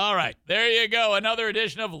 All right, there you go. Another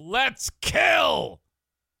edition of Let's Kill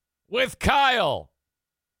with Kyle.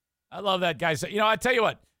 I love that guy. So, I tell you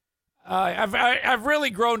what, I've really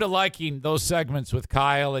grown to liking those segments with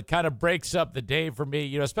Kyle. It kind of breaks up the day for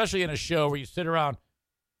me, especially in a show where you sit around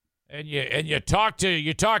and you talk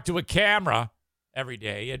to a camera every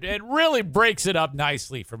day. It really breaks it up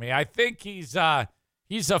nicely for me. I think he's a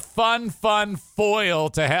fun foil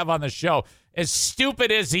to have on the show. As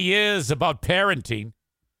stupid as he is about parenting.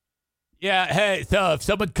 Yeah, hey, so if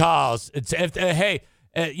someone calls,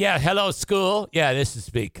 hello, school. Yeah, this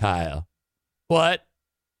is me, Kyle. What?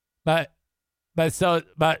 My son,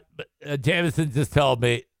 Jameson just told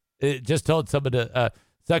someone to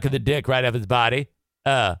suck in the dick right off his body.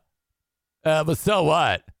 But so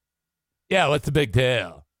what? Yeah, what's the big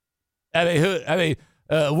deal?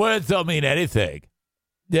 Words don't mean anything.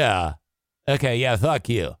 Yeah. Okay, yeah, fuck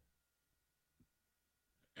you.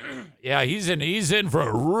 Yeah, he's in for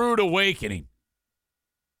a rude awakening.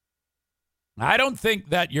 I don't think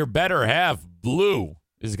that your better half, Blue,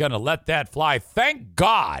 is going to let that fly. Thank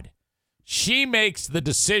God she makes the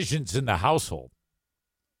decisions in the household.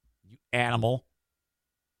 You animal.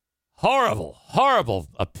 Horrible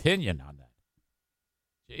opinion on that.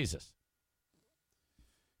 Jesus.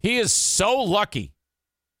 He is so lucky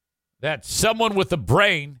that someone with a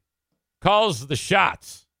brain calls the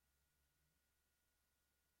shots.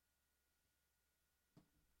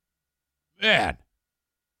 Man.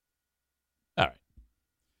 All right.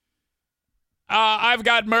 I've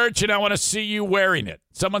got merch, and I want to see you wearing it.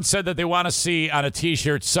 Someone said that they want to see on a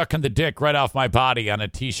T-shirt, sucking the dick right off my body on a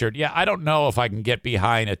T-shirt. Yeah, I don't know if I can get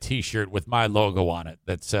behind a T-shirt with my logo on it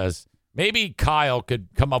that says, maybe Kyle could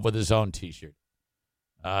come up with his own T-shirt.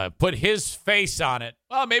 Put his face on it.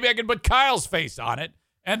 Well, maybe I can put Kyle's face on it,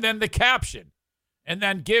 and then the caption. And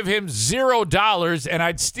then give him $0, and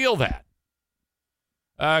I'd steal that.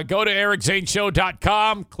 Go to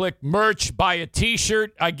ericzaneshow.com, click merch, buy a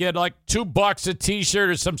T-shirt. I get like $2 a T-shirt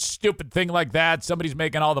or some stupid thing like that. Somebody's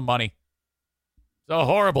making all the money. It's a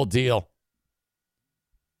horrible deal.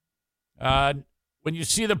 When you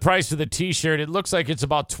see the price of the T-shirt, it looks like it's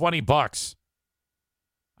about $20.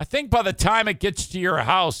 I think by the time it gets to your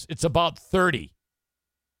house, it's about $30.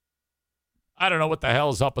 I don't know what the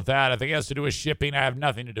hell's up with that. I think it has to do with shipping. I have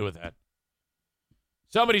nothing to do with that.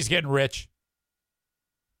 Somebody's getting rich.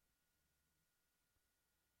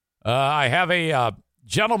 I have a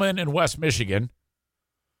gentleman in West Michigan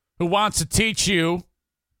who wants to teach you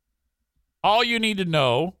all you need to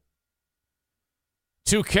know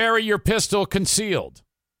to carry your pistol concealed.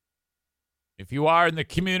 If you are in the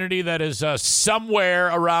community that is somewhere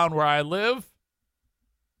around where I live,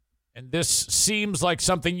 and this seems like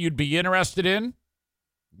something you'd be interested in,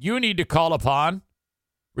 you need to call upon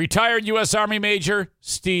retired U.S. Army Major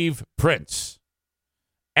Steve Prince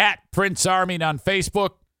at Prince Arming on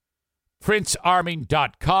Facebook.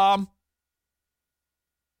 PrinceArming.com.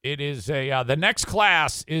 It is the next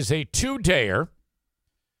class is a 2-dayer.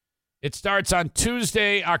 It starts on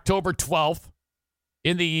Tuesday, October 12th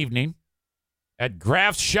in the evening at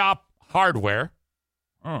Graf's Shop Hardware.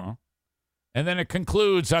 And then it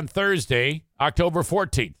concludes on Thursday, October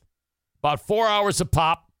 14th. About 4 hours a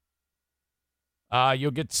pop.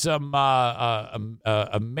 You'll get some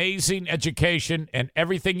amazing education and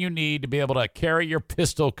everything you need to be able to carry your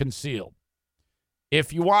pistol concealed.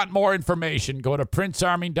 If you want more information, go to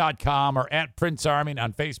princearming.com or at Prince Arming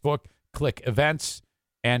on Facebook. Click events,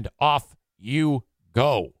 and off you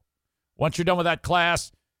go. Once you're done with that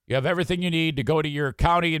class, you have everything you need to go to your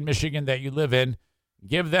county in Michigan that you live in.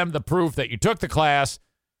 Give them the proof that you took the class.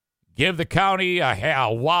 give the county a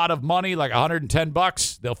wad of money, like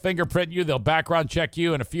 $110. They'll fingerprint you. They'll background check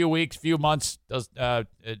you in a few weeks, few months.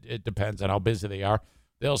 It depends on how busy they are.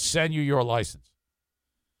 They'll send you your license.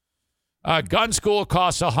 Gun school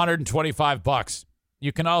costs $125.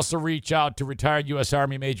 You can also reach out to retired U.S.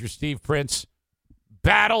 Army Major Steve Prince.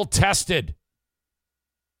 Battle tested.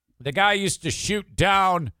 The guy used to shoot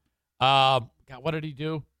down, God, what did he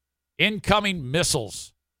do? Incoming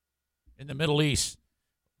missiles in the Middle East.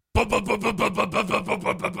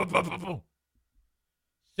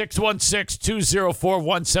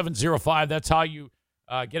 616-204-1705. That's how you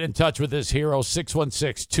get in touch with this hero.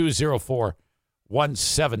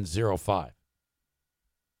 616-204-1705.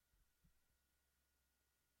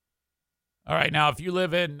 All right, now if you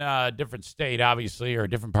live in a different state, obviously, or a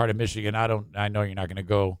different part of Michigan, I know you're not going to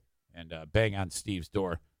go and bang on Steve's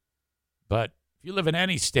door. But if you live in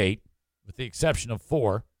any state, with the exception of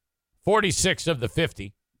 46 of the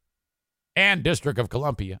 50, and District of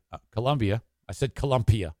Columbia, I said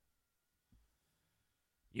Columbia,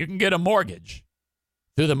 you can get a mortgage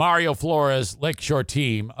through the Mario Flores Lakeshore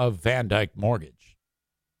team of Van Dyke Mortgage.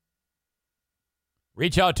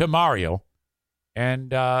 Reach out to Mario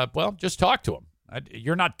and, just talk to him.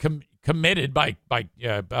 You're not committed by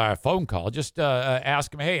phone call. Just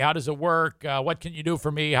ask him, hey, how does it work? What can you do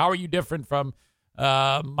for me? How are you different from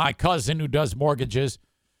my cousin who does mortgages?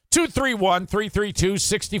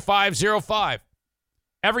 231-332-6505.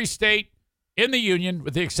 Every state in the union,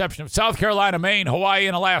 with the exception of South Carolina, Maine, Hawaii,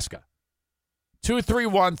 and Alaska.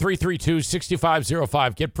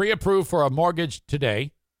 231-332-6505. Get pre-approved for a mortgage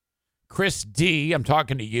today. Chris D., I'm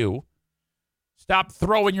talking to you. Stop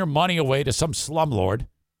throwing your money away to some slumlord.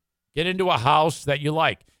 Get into a house that you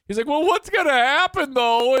like. He's like, well, what's going to happen,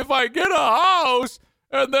 though, if I get a house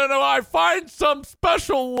and then I find some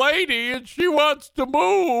special lady and she wants to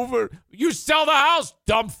move? Or you sell the house,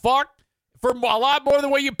 dumb fuck, for a lot more than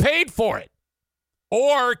what you paid for it.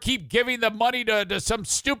 Or keep giving the money to some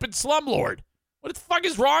stupid slumlord. What the fuck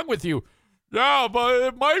is wrong with you? Yeah, but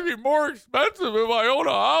it might be more expensive if I own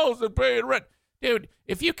a house and pay rent. Dude,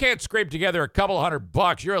 if you can't scrape together a couple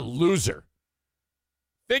 $100, you're a loser.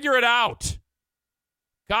 Figure it out.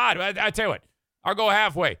 God, I tell you what, I'll go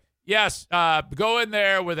halfway. Yes, go in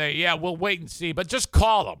there with we'll wait and see, but just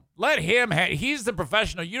call him. Let him, he's the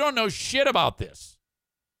professional. You don't know shit about this.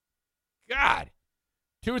 God.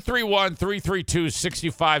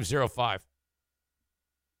 231-332-6505.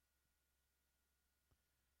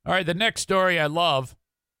 All right, the next story I love.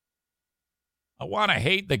 I want to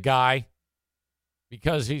hate the guy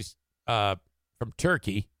because he's from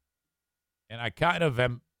Turkey, and I kind of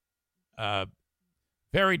am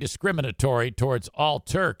very discriminatory towards all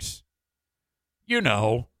Turks. You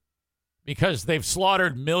know, because they've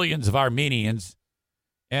slaughtered millions of Armenians,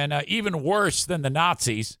 and even worse than the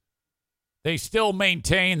Nazis, they still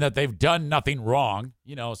maintain that they've done nothing wrong.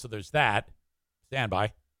 You know, so there's that. Stand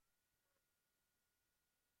by.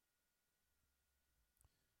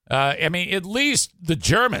 At least the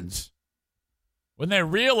Germans, when they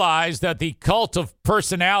realized that the cult of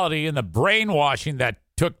personality and the brainwashing that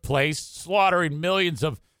took place, slaughtering millions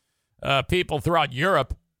of people throughout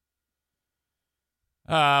Europe,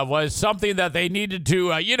 was something that they needed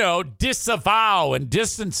to, disavow and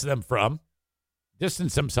distance themselves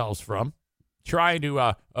from, trying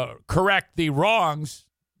to correct the wrongs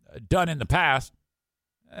done in the past.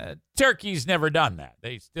 Turkey's never done that.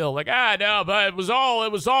 They still no, but it was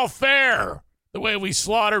all fair the way we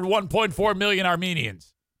slaughtered 1.4 million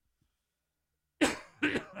Armenians.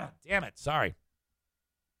 Damn it, sorry.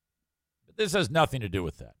 But this has nothing to do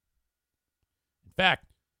with that. In fact,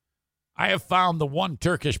 I have found the one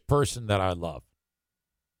Turkish person that I love.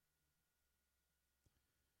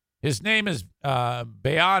 His name is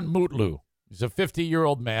Beyan Mutlu. He's a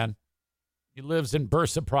 50-year-old man. He lives in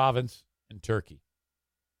Bursa province in Turkey.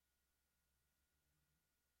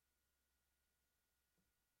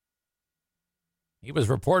 He was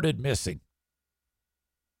reported missing.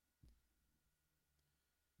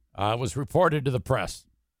 It was reported to the press.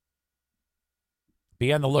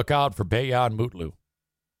 Be on the lookout for Beyan Mutlu.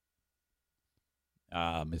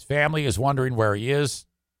 His family is wondering where he is.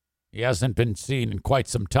 He hasn't been seen in quite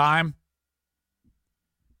some time.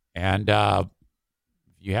 And if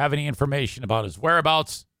you have any information about his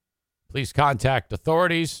whereabouts, please contact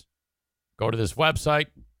authorities. Go to this website.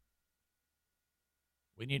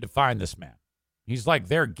 We need to find this man. He's like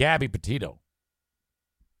their Gabby Petito.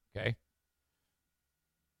 Okay?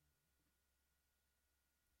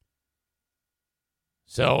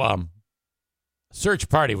 So, a search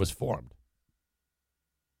party was formed.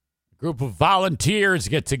 A group of volunteers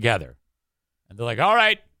get together. And they're like, all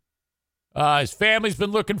right, His family's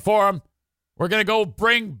been looking for him. We're going to go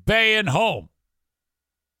bring Bayan home.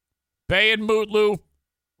 Bayan Mutlu,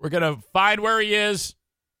 we're going to find where he is.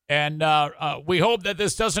 And we hope that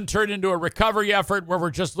this doesn't turn into a recovery effort where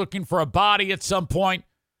we're just looking for a body at some point.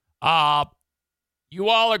 You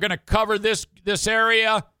all are going to cover this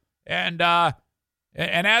area. And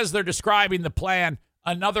as they're describing the plan,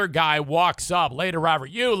 another guy walks up, late arriver.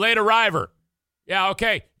 You, late arriver. Yeah,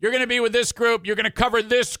 okay. You're going to be with this group. You're going to cover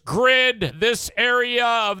this grid, this area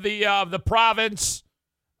of the province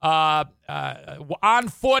on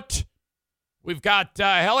foot. We've got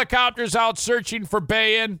helicopters out searching for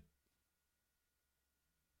Bayan.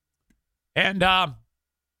 And, all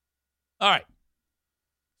right.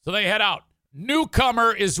 So they head out.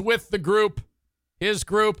 Newcomer is with the group, his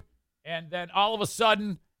group. And then all of a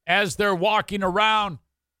sudden, as they're walking around,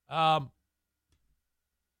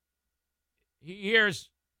 he hears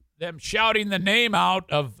them shouting the name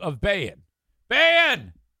out of Bayan.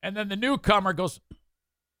 Bayan! And then the newcomer goes,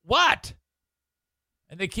 what?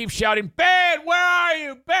 And they keep shouting, Bayan, where are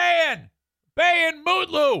you? Bayan! Bayan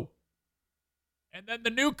Mutlu! And then the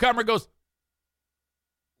newcomer goes,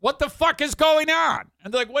 what the fuck is going on?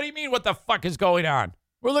 And they're like, what do you mean, what the fuck is going on?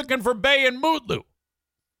 We're looking for Bayan Mutlu.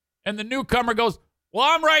 And the newcomer goes, well,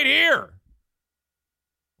 I'm right here.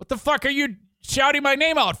 What the fuck are you shouting my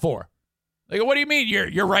name out for? They go, what do you mean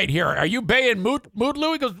you're right here? Are you Bayan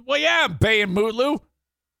Mutlu? He goes, well, yeah, I'm Bayan Mutlu.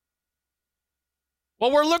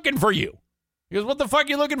 Well, we're looking for you. He goes, what the fuck are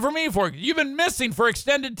you looking for me for? You've been missing for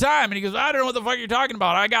extended time. And he goes, I don't know what the fuck you're talking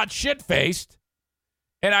about. I got shit-faced,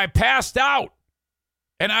 and I passed out,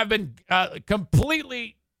 and I've been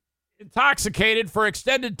completely intoxicated for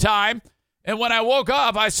extended time. And when I woke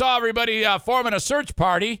up, I saw everybody forming a search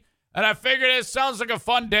party, and I figured it sounds like a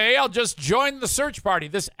fun day. I'll just join the search party.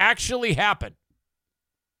 This actually happened.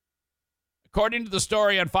 According to the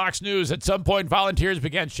story on Fox News, at some point, volunteers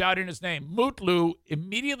began shouting his name. Mutlu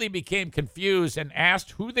immediately became confused and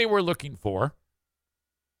asked who they were looking for.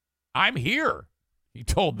 I'm here, he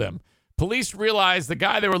told them. Police realized the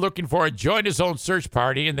guy they were looking for had joined his own search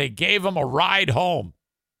party, and they gave him a ride home.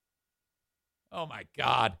 Oh, my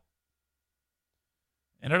God.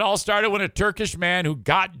 And it all started when a Turkish man who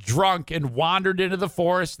got drunk and wandered into the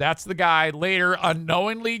forest, that's the guy, later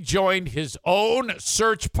unknowingly joined his own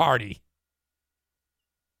search party.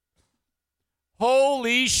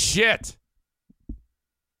 Holy shit.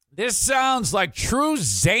 This sounds like true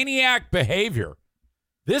Zaniac behavior.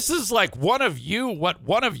 This is like what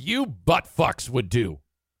one of you butt fucks would do.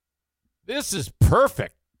 This is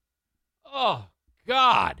perfect. Oh,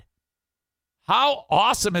 God. How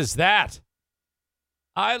awesome is that?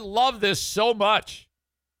 I love this so much.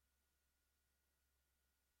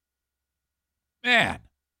 Man,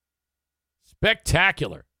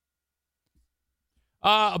 spectacular.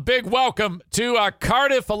 A big welcome to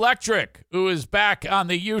Cardiff Electric, who is back on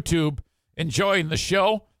the YouTube enjoying the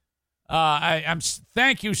show.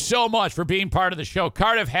 Thank you so much for being part of the show.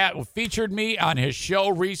 Cardiff featured me on his show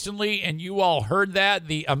recently, and you all heard that.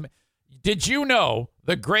 Did you know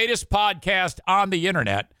the greatest podcast on the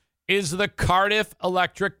internet is the Cardiff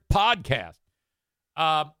Electric podcast?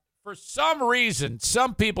 For some reason,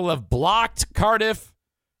 some people have blocked Cardiff,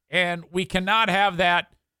 and we cannot have that.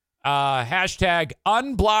 Hashtag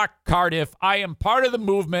unblock Cardiff. I am part of the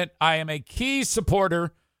movement. I am a key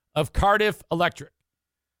supporter of Cardiff Electric.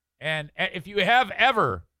 And if you have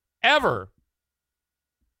ever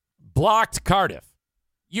blocked Cardiff,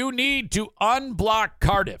 you need to unblock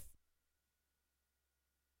Cardiff.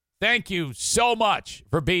 Thank you so much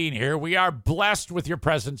for being here. We are blessed with your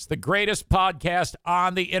presence. The greatest podcast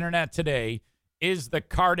on the internet today is the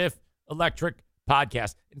Cardiff Electric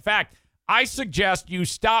podcast. In fact, I suggest you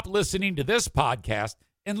stop listening to this podcast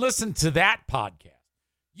and listen to that podcast.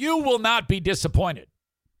 You will not be disappointed.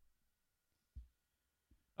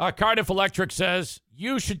 Cardiff Electric says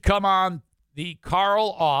you should come on the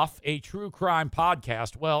Carl Off, a true crime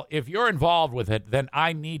podcast. Well, if you're involved with it, then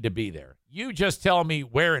I need to be there. You just tell me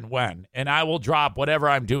where and when, and I will drop whatever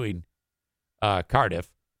I'm doing, Cardiff,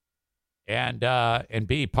 and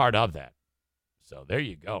be part of that. So there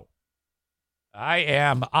you go. I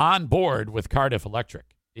am on board with Cardiff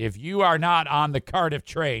Electric. If you are not on the Cardiff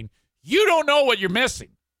train, you don't know what you're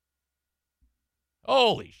missing.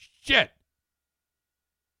 Holy shit.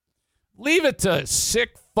 Leave it to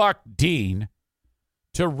sick fuck Dean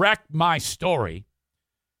to wreck my story.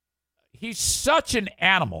 He's such an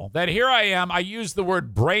animal that here I am. I use the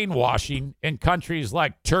word brainwashing in countries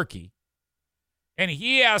like Turkey. And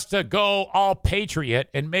he has to go all patriot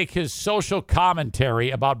and make his social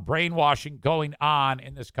commentary about brainwashing going on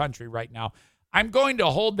in this country right now. I'm going to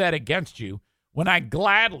hold that against you when I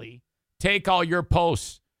gladly take all your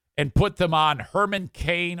posts and put them on Herman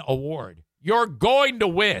Cain Award. You're going to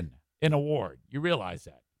win an award. You realize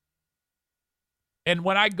that. And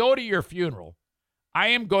when I go to your funeral, I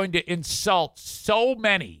am going to insult so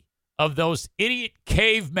many of those idiot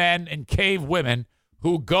cavemen and cavewomen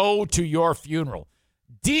who go to your funeral.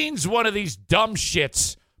 Dean's one of these dumb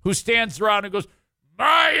shits who stands around and goes,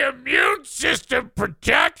 my immune system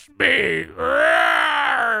protects me.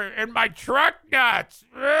 Roar, and my truck nuts.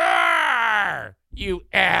 Roar, you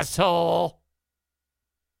asshole.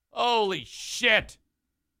 Holy shit.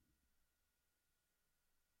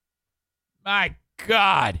 My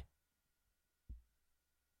God.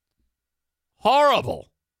 Horrible.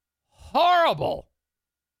 Horrible.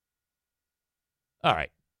 All right.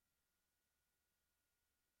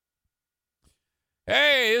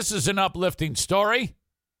 Hey, this is an uplifting story.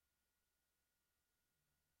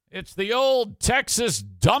 It's the old Texas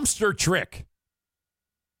dumpster trick.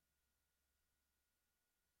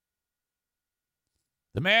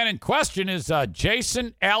 The man in question is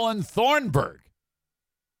Jason Allen Thornburg.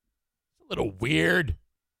 It's a little weird.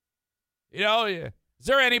 You know, is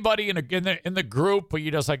there anybody in the group where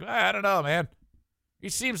you're just like, I don't know, man. He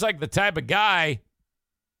seems like the type of guy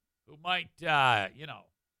who might,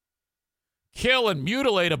 kill and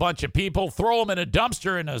mutilate a bunch of people, throw them in a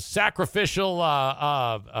dumpster in a sacrificial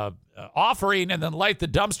offering, and then light the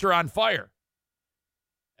dumpster on fire.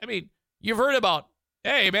 I mean, you've heard about,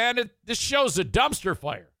 hey, man, this show's a dumpster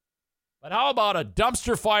fire. But how about a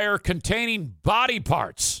dumpster fire containing body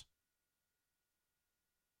parts?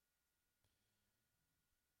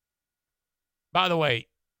 By the way,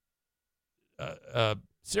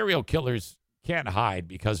 serial killers can't hide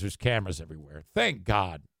because there's cameras everywhere. Thank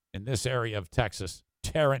God. In this area of Texas,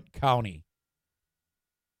 Tarrant County,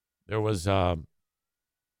 there was a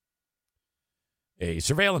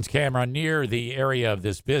surveillance camera near the area of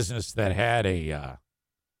this business that had a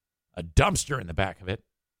dumpster in the back of it.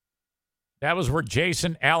 That was where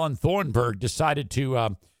Jason Allen Thornburg decided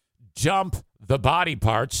to dump the body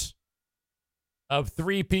parts of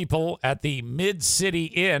 3 people at the Mid-City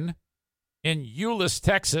Inn in Euless,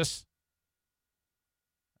 Texas,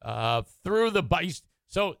 through the bodies.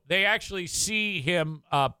 So they actually see him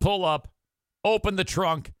pull up, open the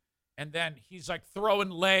trunk, and then he's like throwing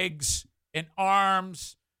legs and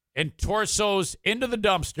arms and torsos into the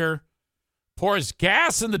dumpster, pours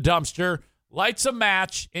gas in the dumpster, lights a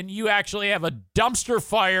match, and you actually have a dumpster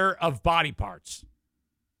fire of body parts.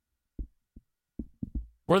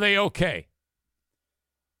 Were they okay?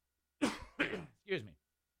 Excuse me.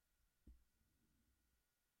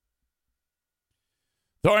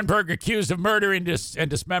 Thornburg accused of murdering and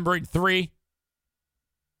dismembering 3.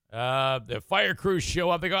 The fire crews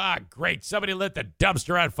show up. They go, great. Somebody lit the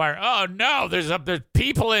dumpster on fire. Oh, no, there's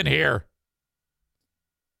people in here.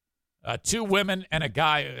 2 women and a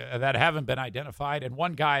guy that haven't been identified, and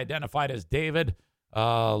one guy identified as David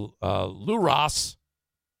Luras.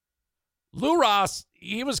 Luras,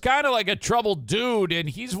 he was kind of like a troubled dude, and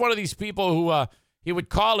he's one of these people who he would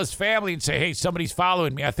call his family and say, hey, somebody's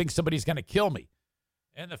following me. I think somebody's going to kill me.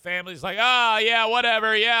 And the family's like, yeah,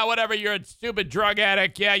 whatever. Yeah, whatever. You're a stupid drug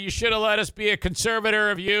addict. Yeah, you should have let us be a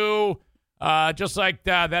conservator of you. Just like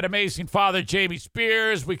that amazing father, Jamie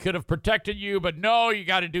Spears. We could have protected you, but no, you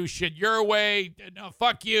got to do shit your way. No,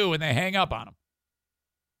 fuck you. And they hang up on him.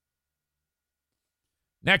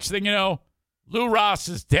 Next thing you know, Lou Ross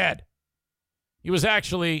is dead. He was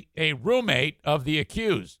actually a roommate of the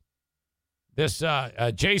accused, this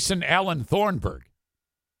Jason Allen Thornburg.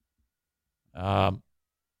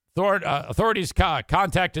 Authorities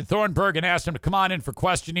contacted Thornburg and asked him to come on in for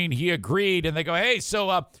questioning. He agreed, and they go, hey,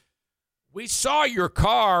 so we saw your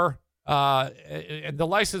car, and the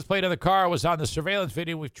license plate of the car was on the surveillance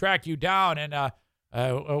video. We've tracked you down, and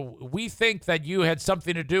we think that you had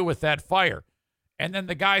something to do with that fire. And then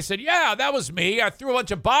the guy said, yeah, that was me. I threw a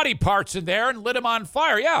bunch of body parts in there and lit them on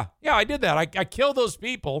fire. Yeah, I did that. I killed those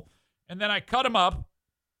people, and then I cut them up.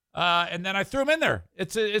 And then I threw him in there.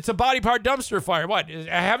 It's a body part dumpster fire. What?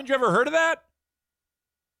 Haven't you ever heard of that?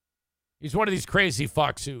 He's one of these crazy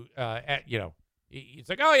fucks who, he's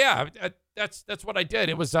like, oh yeah, that's what I did.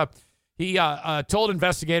 It was he told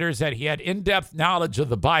investigators that he had in-depth knowledge of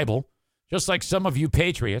the Bible, just like some of you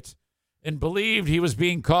patriots, and believed he was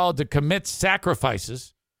being called to commit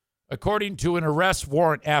sacrifices, according to an arrest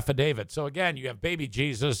warrant affidavit. So again, you have baby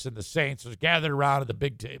Jesus and the saints are gathered around at the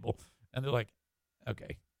big table, and they're like,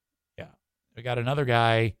 okay. We got another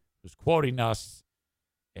guy who's quoting us,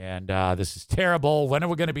 and this is terrible. When are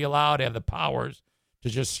we going to be allowed to have the powers to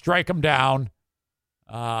just strike them down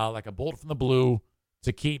like a bolt from the blue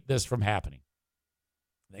to keep this from happening?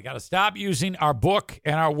 They got to stop using our book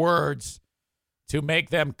and our words to make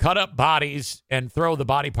them cut up bodies and throw the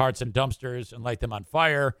body parts in dumpsters and light them on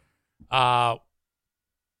fire.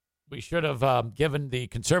 We should have given the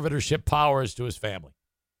conservatorship powers to his family.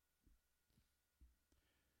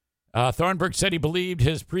 Thornburg said he believed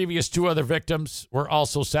his previous 2 other victims were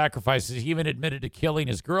also sacrifices. He even admitted to killing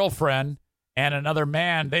his girlfriend and another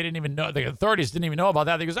man. They didn't even know. The authorities didn't even know about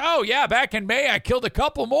that. They goes, oh, yeah, back in May, I killed a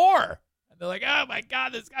couple more. And they're like, oh, my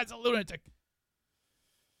God, this guy's a lunatic.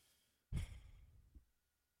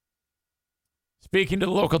 Speaking to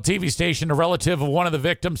the local TV station, a relative of one of the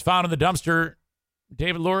victims found in the dumpster,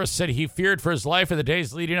 David Louris, said he feared for his life in the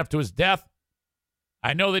days leading up to his death.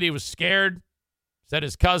 I know that he was scared, said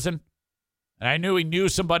his cousin, and I knew he knew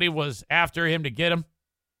somebody was after him to get him.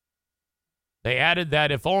 They added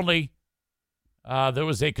that if only there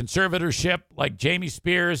was a conservatorship like Jamie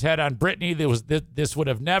Spears had on Britney, this would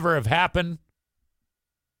have never have happened.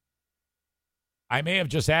 I may have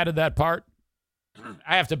just added that part.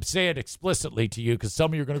 I have to say it explicitly to you because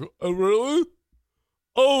some of you are going to go, oh, really?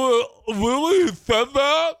 Oh, really? He said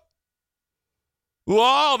that?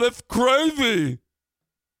 Wow, that's crazy.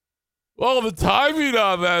 Oh, the timing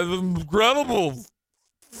on that is incredible.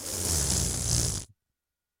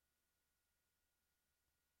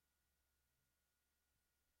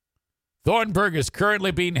 Thornburg is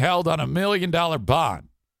currently being held on $1 million bond.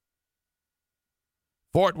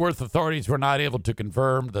 Fort Worth authorities were not able to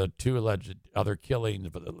confirm the 2 alleged other killings,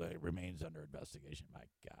 but it remains under investigation. My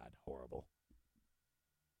God, horrible.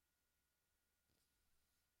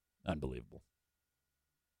 Unbelievable.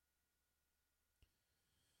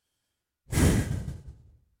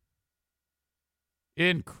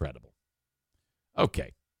 Incredible.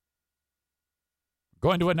 Okay.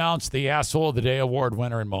 Going to announce the Asshole of the Day award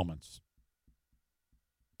winner in moments.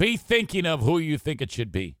 Be thinking of who you think it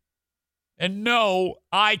should be. And no,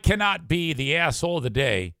 I cannot be the asshole of the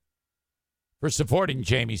day for supporting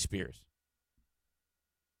Jamie Spears.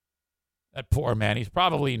 That poor man, he's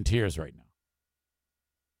probably in tears right now.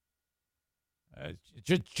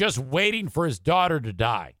 Just waiting for his daughter to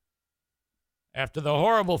die after the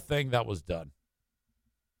horrible thing that was done.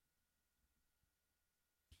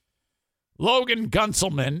 Logan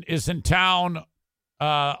Gunselman is in town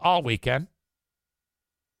all weekend.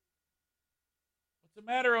 What's the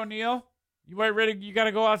matter, O'Neill? You ready? You got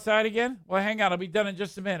to go outside again? Well, hang on. I'll be done in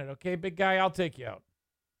just a minute, okay? Big guy, I'll take you out.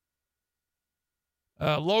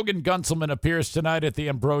 Logan Gunselman appears tonight at the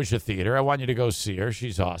Ambrosia Theater. I want you to go see her.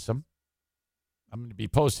 She's awesome. I'm going to be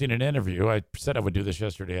posting an interview. I said I would do this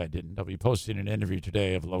yesterday. I didn't. I'll be posting an interview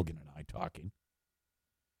today of Logan and I talking.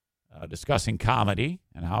 Discussing comedy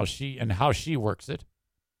and how she works it.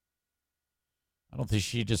 I don't think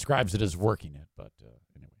she describes it as working it, but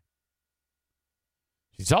anyway.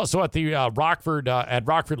 She's also at the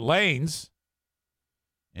Rockford Lanes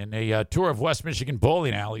in a tour of West Michigan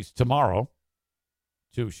bowling alleys tomorrow.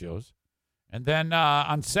 2 shows. And then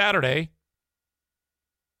on Saturday,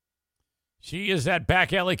 she is at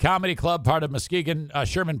Back Alley Comedy Club, part of Muskegon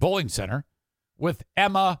Sherman Bowling Center, with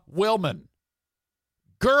Emma Willman.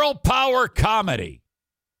 Girl Power Comedy.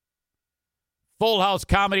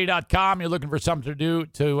 FullHouseComedy.com. You're looking for something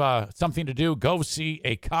to do. Go see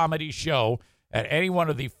a comedy show at any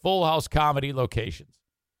one of the Full House Comedy locations.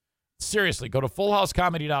 Seriously, go to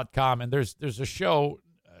FullHouseComedy.com, and there's a show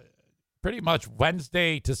pretty much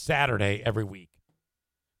Wednesday to Saturday every week.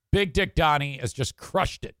 Big Dick Donnie has just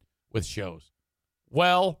crushed it with shows.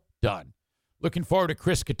 Well done. Looking forward to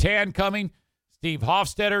Chris Kattan coming. Steve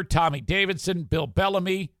Hofstetter, Tommy Davidson, Bill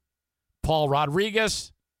Bellamy, Paul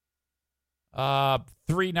Rodriguez.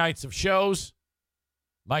 3 nights of shows.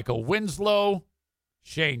 Michael Winslow,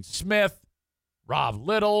 Shane Smith, Rob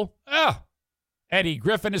Little. Eddie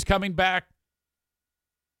Griffin is coming back.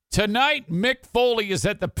 Tonight, Mick Foley is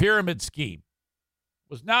at the Pyramid Scheme.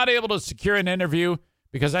 Was not able to secure an interview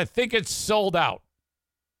because I think it's sold out.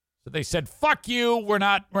 So they said, fuck you, we're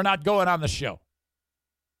not going on the show.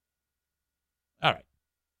 All right.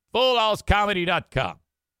 FullHouseComedy.com.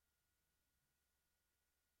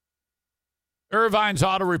 Irvine's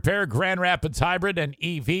Auto Repair, Grand Rapids Hybrid and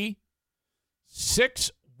EV.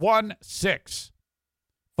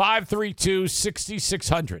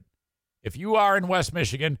 616-532-6600. If you are in West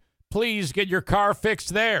Michigan, please get your car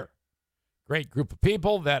fixed there. Great group of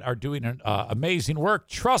people that are doing amazing work.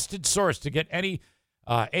 Trusted source to get any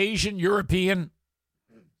Asian, European,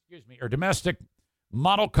 or domestic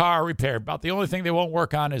model car repaired. About the only thing they won't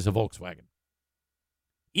work on is a Volkswagen.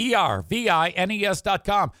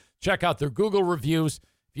 ERVINES.com. Check out their Google reviews.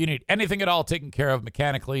 If you need anything at all taken care of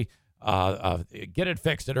mechanically, get it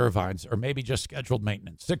fixed at Irvine's, or maybe just scheduled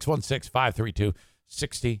maintenance. 616-532-6600.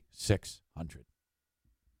 $6,600.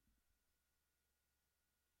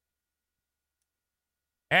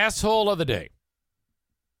 Asshole of the day.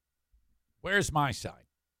 Where's my side?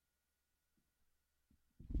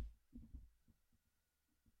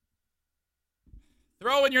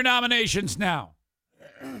 Throw in your nominations now.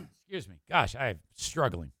 Excuse me. Gosh, I'm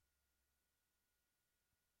struggling.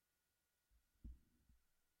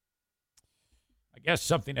 I guess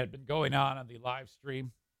something had been going on the live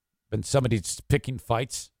stream. Been somebody picking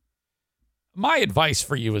fights. My advice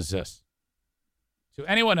for you is this. To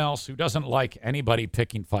anyone else who doesn't like anybody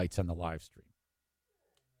picking fights on the live stream.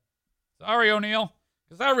 Sorry, O'Neill,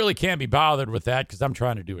 because I really can't be bothered with that because I'm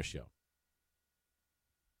trying to do a show.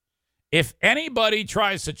 If anybody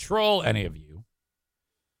tries to troll any of you,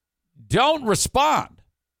 don't respond.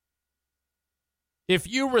 If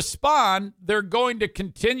you respond, they're going to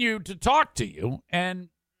continue to talk to you and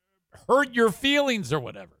hurt your feelings or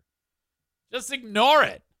whatever. Just ignore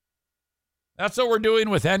it. That's what we're doing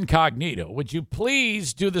with Incognito. Would you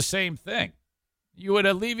please do the same thing? You would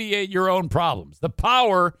alleviate your own problems. The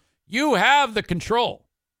power, you have the control.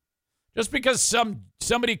 Just because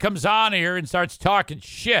somebody comes on here and starts talking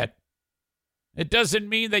shit, it doesn't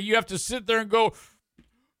mean that you have to sit there and go,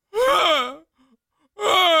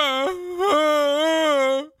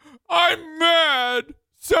 I'm mad.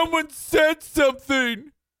 Someone said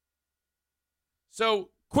something. So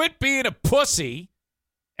quit being a pussy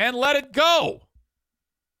and let it go.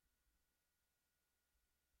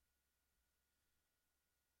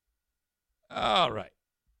 All right.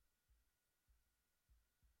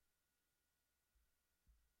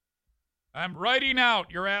 I'm writing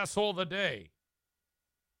out your asshole of the day.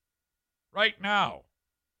 Right now.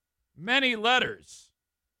 Many letters.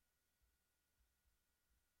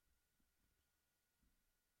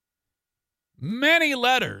 Many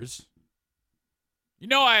letters. You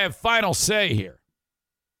know I have final say here.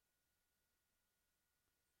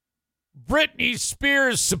 Britney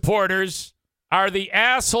Spears supporters are the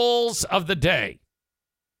assholes of the day.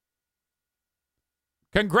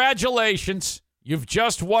 Congratulations. You've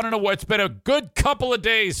just won an award. It's been a good couple of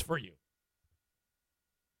days for you.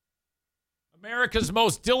 America's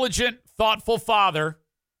most diligent, thoughtful father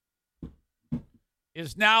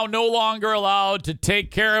is now no longer allowed to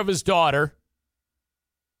take care of his daughter.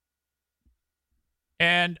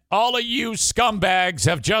 And all of you scumbags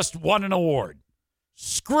have just won an award.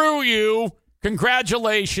 Screw you.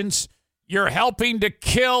 Congratulations. You're helping to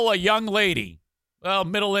kill a young lady. Well,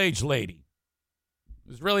 middle-aged lady.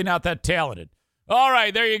 Who's really not that talented. All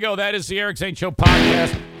right, there you go. That is the Eric Zane Show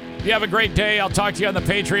podcast. You have a great day. I'll talk to you on the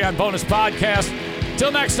Patreon bonus podcast.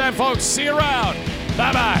 Till next time, folks. See you around.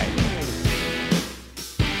 Bye-bye.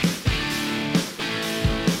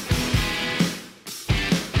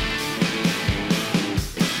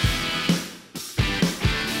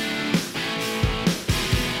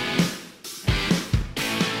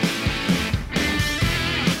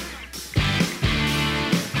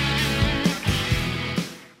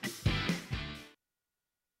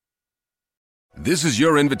 This is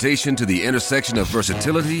your invitation to the intersection of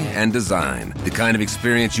versatility and design. The kind of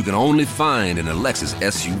experience you can only find in a Lexus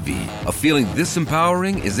SUV. A feeling this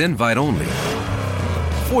empowering is invite only.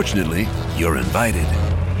 Fortunately, you're invited.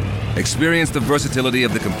 Experience the versatility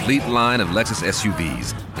of the complete line of Lexus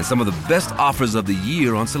SUVs and some of the best offers of the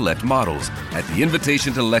year on select models at the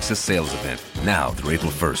Invitation to Lexus sales event, now through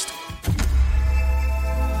April 1st.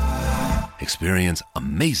 Experience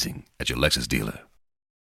amazing at your Lexus dealer.